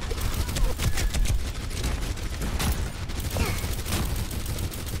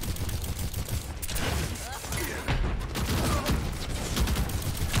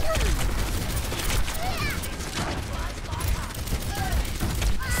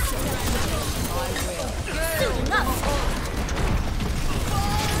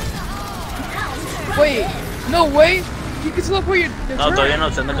 Wait, no way. You can teleport your. No, todavía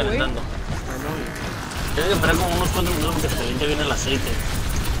no, se anda calentando. Tienes que esperar como unos 4 minutos que se caliente bien el aceite.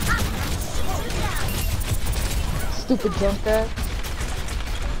 Stupid Junkrat.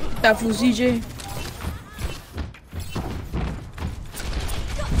 That fool CJ.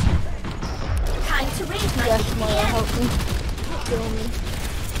 Time to raise my Yes, Moira, help me. Kill me.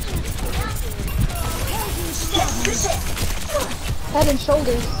 Head and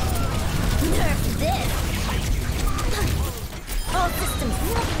shoulders. nerf this. All systems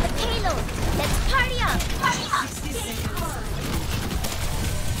moving the payload. Let's party up. Party up.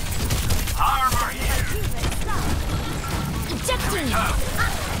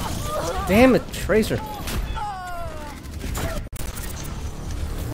 Damn it, Tracer.